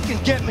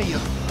fucking get me, you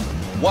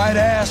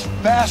white-ass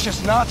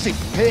fascist Nazi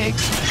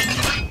pigs.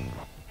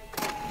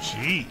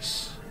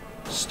 Jeez.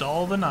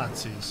 Stall the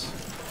Nazis.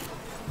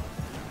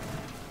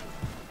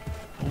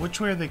 Well, which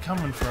way are they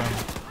coming from?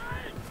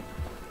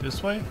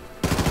 This way?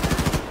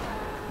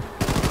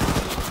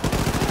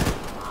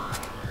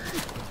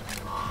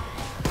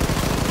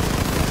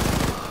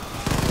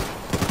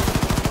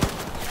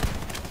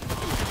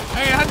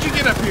 Hey, how'd you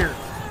get up here?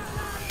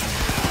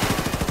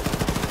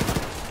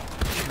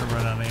 Gonna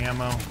run out of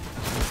ammo.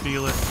 I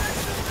feel it.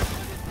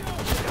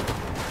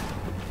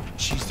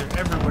 Jeez, they're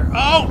everywhere.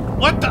 Oh,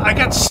 what the? I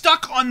got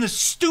stuck on the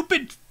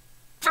stupid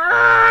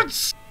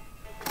birds!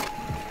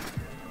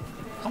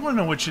 I want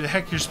to know what the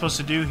heck you're supposed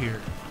to do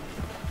here.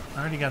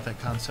 I already got that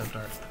concept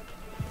art.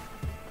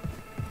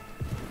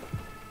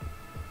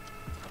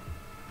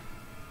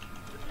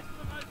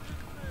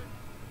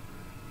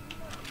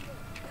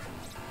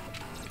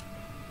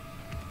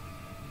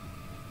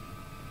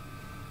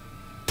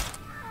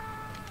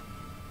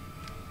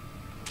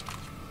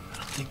 I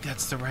don't think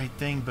that's the right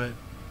thing, but...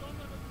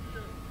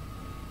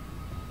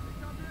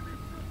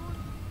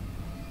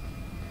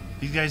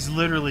 These guys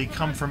literally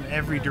come from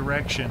every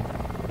direction.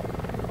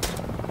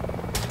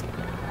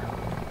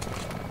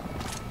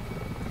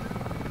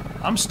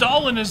 I'm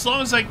stalling as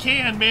long as I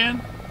can,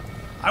 man.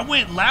 I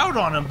went loud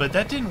on him, but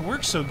that didn't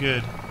work so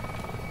good.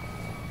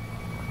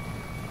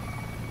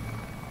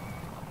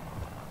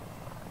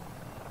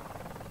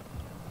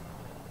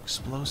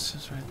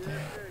 Explosives right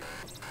there.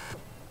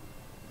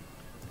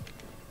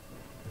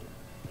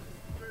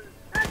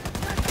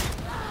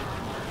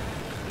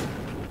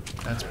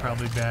 That's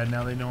probably bad.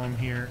 Now they know I'm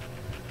here.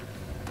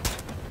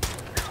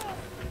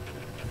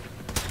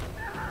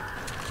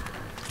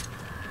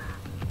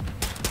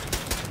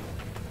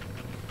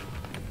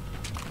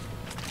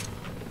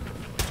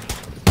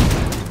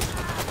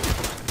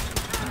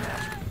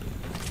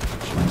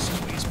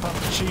 Squeeze, pop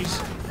the cheese.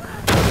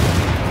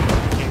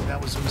 Okay, that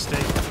was a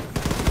mistake.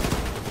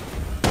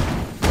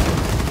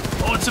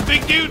 Oh, it's a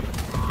big dude!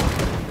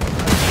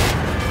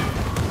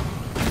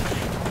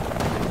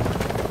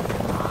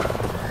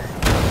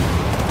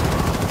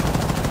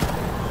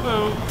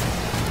 Whoa.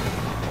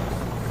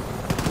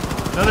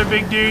 Another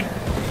big dude.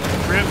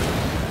 Rip,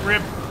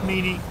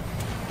 meaty.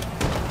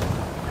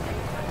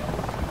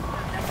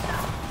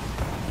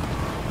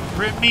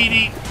 Rip,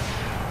 meaty.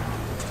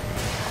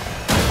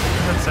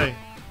 Let's say,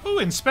 ooh,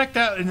 inspect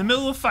that in the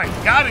middle of a fight.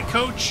 Got it,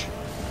 coach.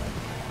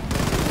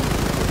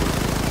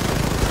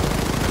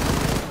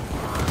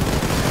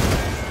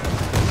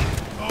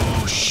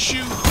 Oh,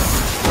 shoot.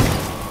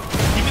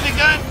 Give me the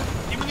gun.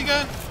 Give me the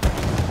gun.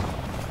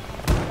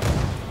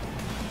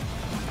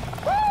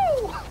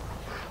 Woo!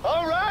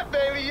 All right,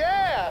 baby,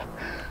 yeah.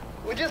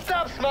 Would you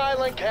stop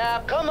smiling,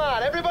 Cap? Come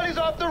on, everybody's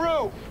off the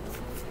roof.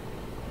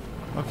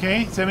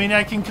 Okay, does that mean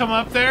I can come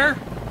up there?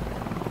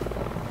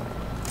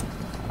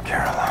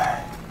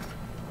 Caroline.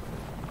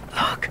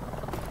 Look.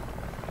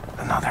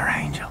 Another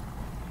angel.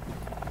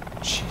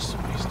 Jeez,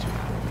 what he's doing.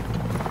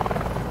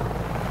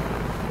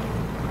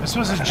 I'm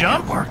supposed to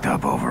jump? Worked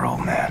up over,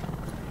 old man.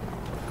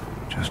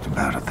 Just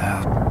about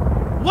 1,000.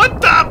 What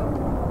the?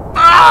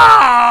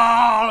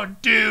 Oh,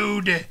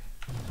 dude.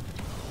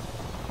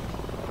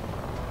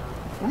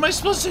 What am I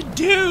supposed to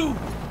do?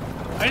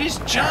 I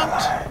just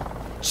jumped.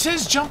 It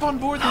says jump on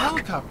board the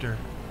helicopter.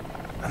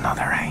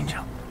 Another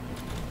angel.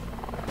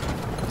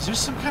 Is there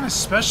some kind of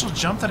special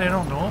jump that I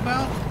don't know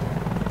about?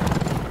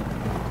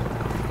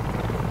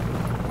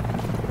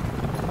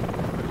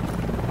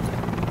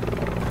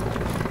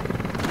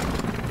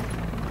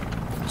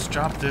 Let's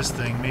drop this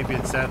thing. Maybe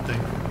it's that thing.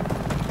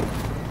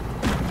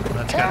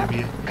 That's gotta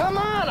be it. Come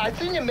on, I've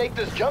seen you make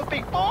this jump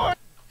before.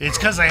 It's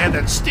because I had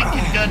that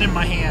stinking gun in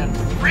my hand.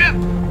 Rip!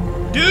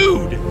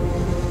 Dude!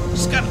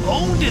 Just got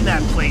owned in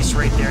that place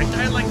right there. I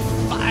died like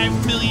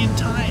 5 million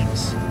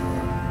times.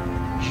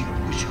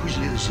 Who's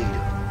little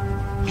Zeta?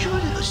 You're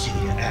little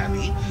Zeta,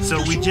 Abby.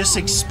 So we just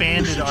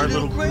expanded our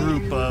little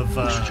group of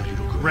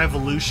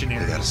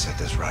revolutionaries. We gotta set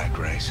this right,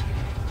 Grace.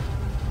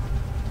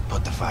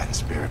 Put the fighting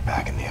spirit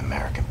back in the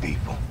American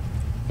people.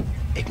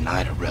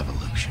 Ignite a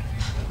revolution.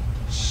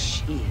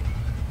 Shit.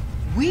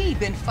 We've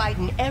been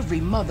fighting every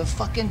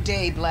motherfucking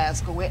day,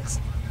 Blazkowicz.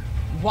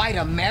 White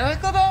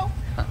America, though?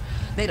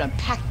 They done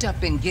packed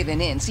up and given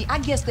in. See, I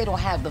guess they don't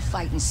have the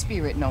fighting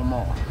spirit no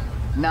more.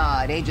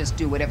 Nah, they just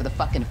do whatever the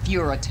fucking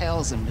Fuhrer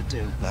tells them to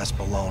do. That's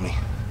baloney.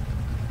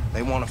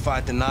 They want to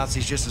fight the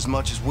Nazis just as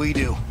much as we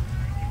do.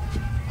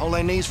 All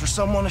they need is for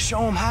someone to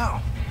show them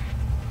how.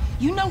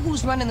 You know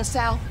who's running the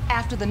South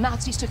after the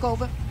Nazis took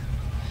over?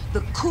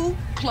 The Ku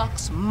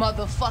Klux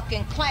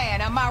motherfucking Klan,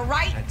 am I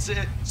right? That's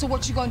it. So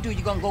what you gonna do?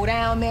 You gonna go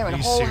down there and Are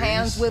you hold serious?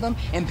 hands with them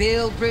and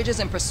build bridges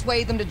and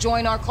persuade them to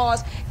join our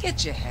cause?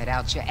 Get your head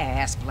out your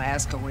ass,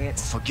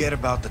 Blazkowicz. Forget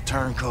about the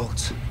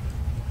turncoats.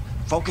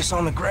 Focus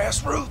on the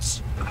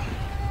grassroots.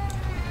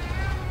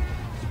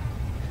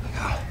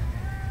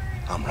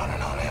 I'm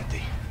running on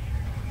empty.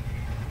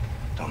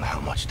 Don't know how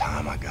much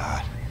time I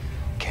got.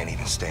 Can't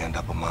even stand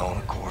up on my own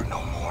accord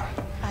no more.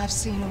 I've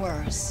seen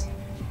worse.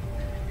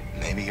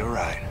 Maybe you're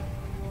right.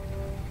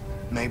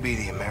 Maybe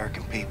the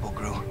American people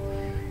grew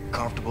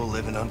comfortable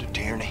living under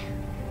tyranny.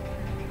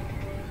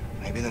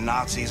 Maybe the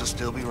Nazis will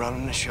still be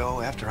running the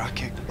show after I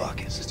kick the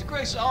bucket. Sister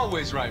Grace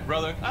always right,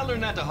 brother. I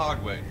learned that the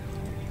hard way.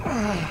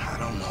 I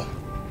don't know.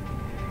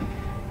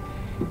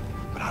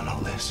 But I know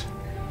this.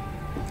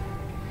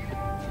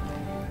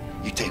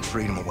 You take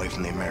freedom away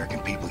from the American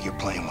people, you're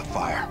playing with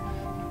fire.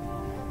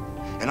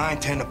 And I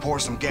intend to pour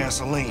some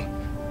gasoline.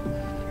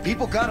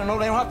 People gotta know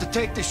they don't have to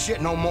take this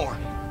shit no more.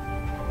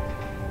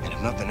 And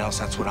if nothing else,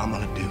 that's what I'm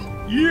gonna do.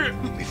 Yeah.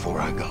 Before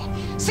I go.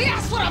 See,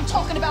 that's what I'm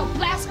talking about,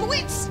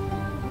 Blazkowicz!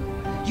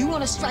 You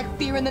wanna strike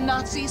fear in the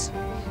Nazis?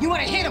 You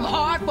wanna hit them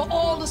hard for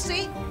all to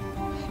see?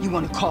 You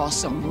wanna cause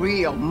some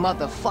real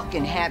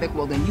motherfucking havoc?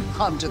 Well, then you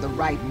come to the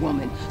right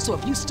woman. So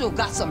if you still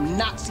got some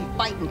Nazi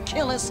fighting,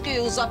 killing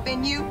skills up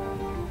in you,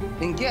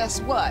 then guess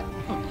what?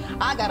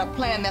 I got a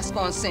plan that's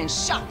gonna send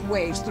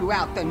shockwaves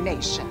throughout the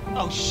nation.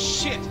 Oh,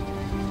 shit.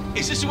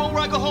 Is this the one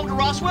where I go home to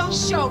Roswell?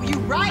 Show you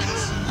right.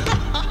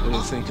 What do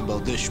you think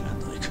about this,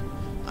 Schmidlik?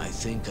 I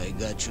think I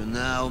got you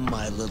now,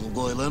 my little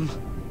golem.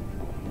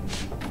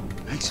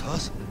 Thanks,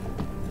 Hus.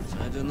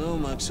 I don't know,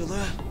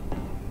 Maxilla.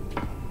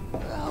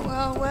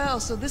 Well,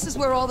 so this is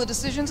where all the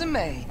decisions are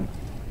made.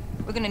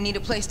 We're gonna need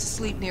a place to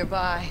sleep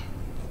nearby.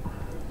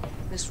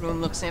 This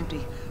room looks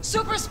empty.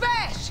 Super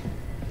Smash!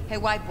 Hey,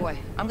 white boy,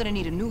 I'm gonna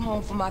need a new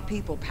home for my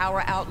people.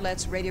 Power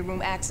outlets, radio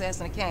room access,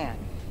 and a can.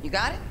 You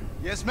got it?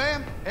 Yes,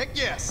 ma'am. Heck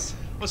yes.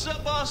 What's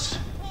up, boss?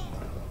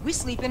 We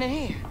sleeping in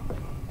here.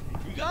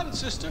 You got it,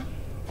 sister.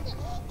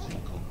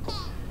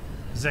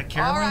 Is that All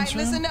Carolyn's right,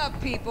 room? listen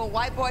up, people.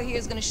 White boy here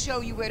is gonna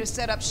show you where to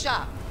set up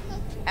shop.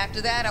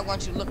 After that, I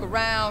want you to look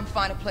around,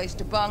 find a place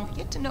to bunk,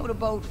 get to know the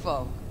boat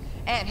folk.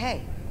 And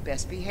hey,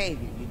 best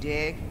behavior, you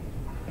dig?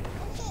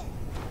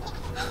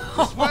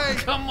 Oh,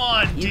 come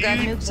on, dude. You got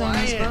nukes on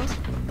this quiet. boat?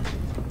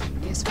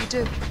 Yes, we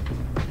do.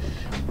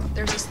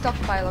 There's a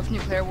stockpile of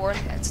nuclear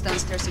warheads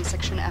downstairs in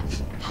Section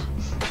F.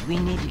 We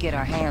need to get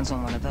our hands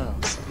on one of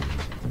those.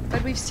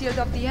 But we've sealed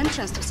off the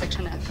entrance to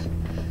Section F.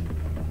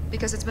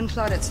 Because it's been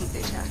flooded since the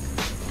attack.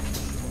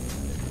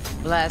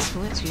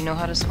 Blazkowicz, you know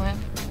how to swim?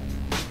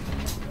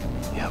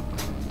 Yep.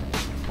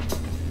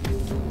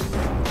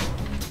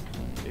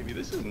 Maybe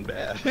this isn't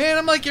bad. Man,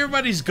 I'm like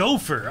everybody's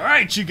gopher. All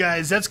right, you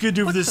guys, that's good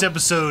to do for this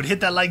episode.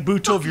 Hit that like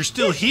button if you're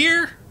still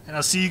here, and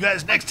I'll see you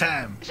guys next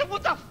time.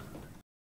 What the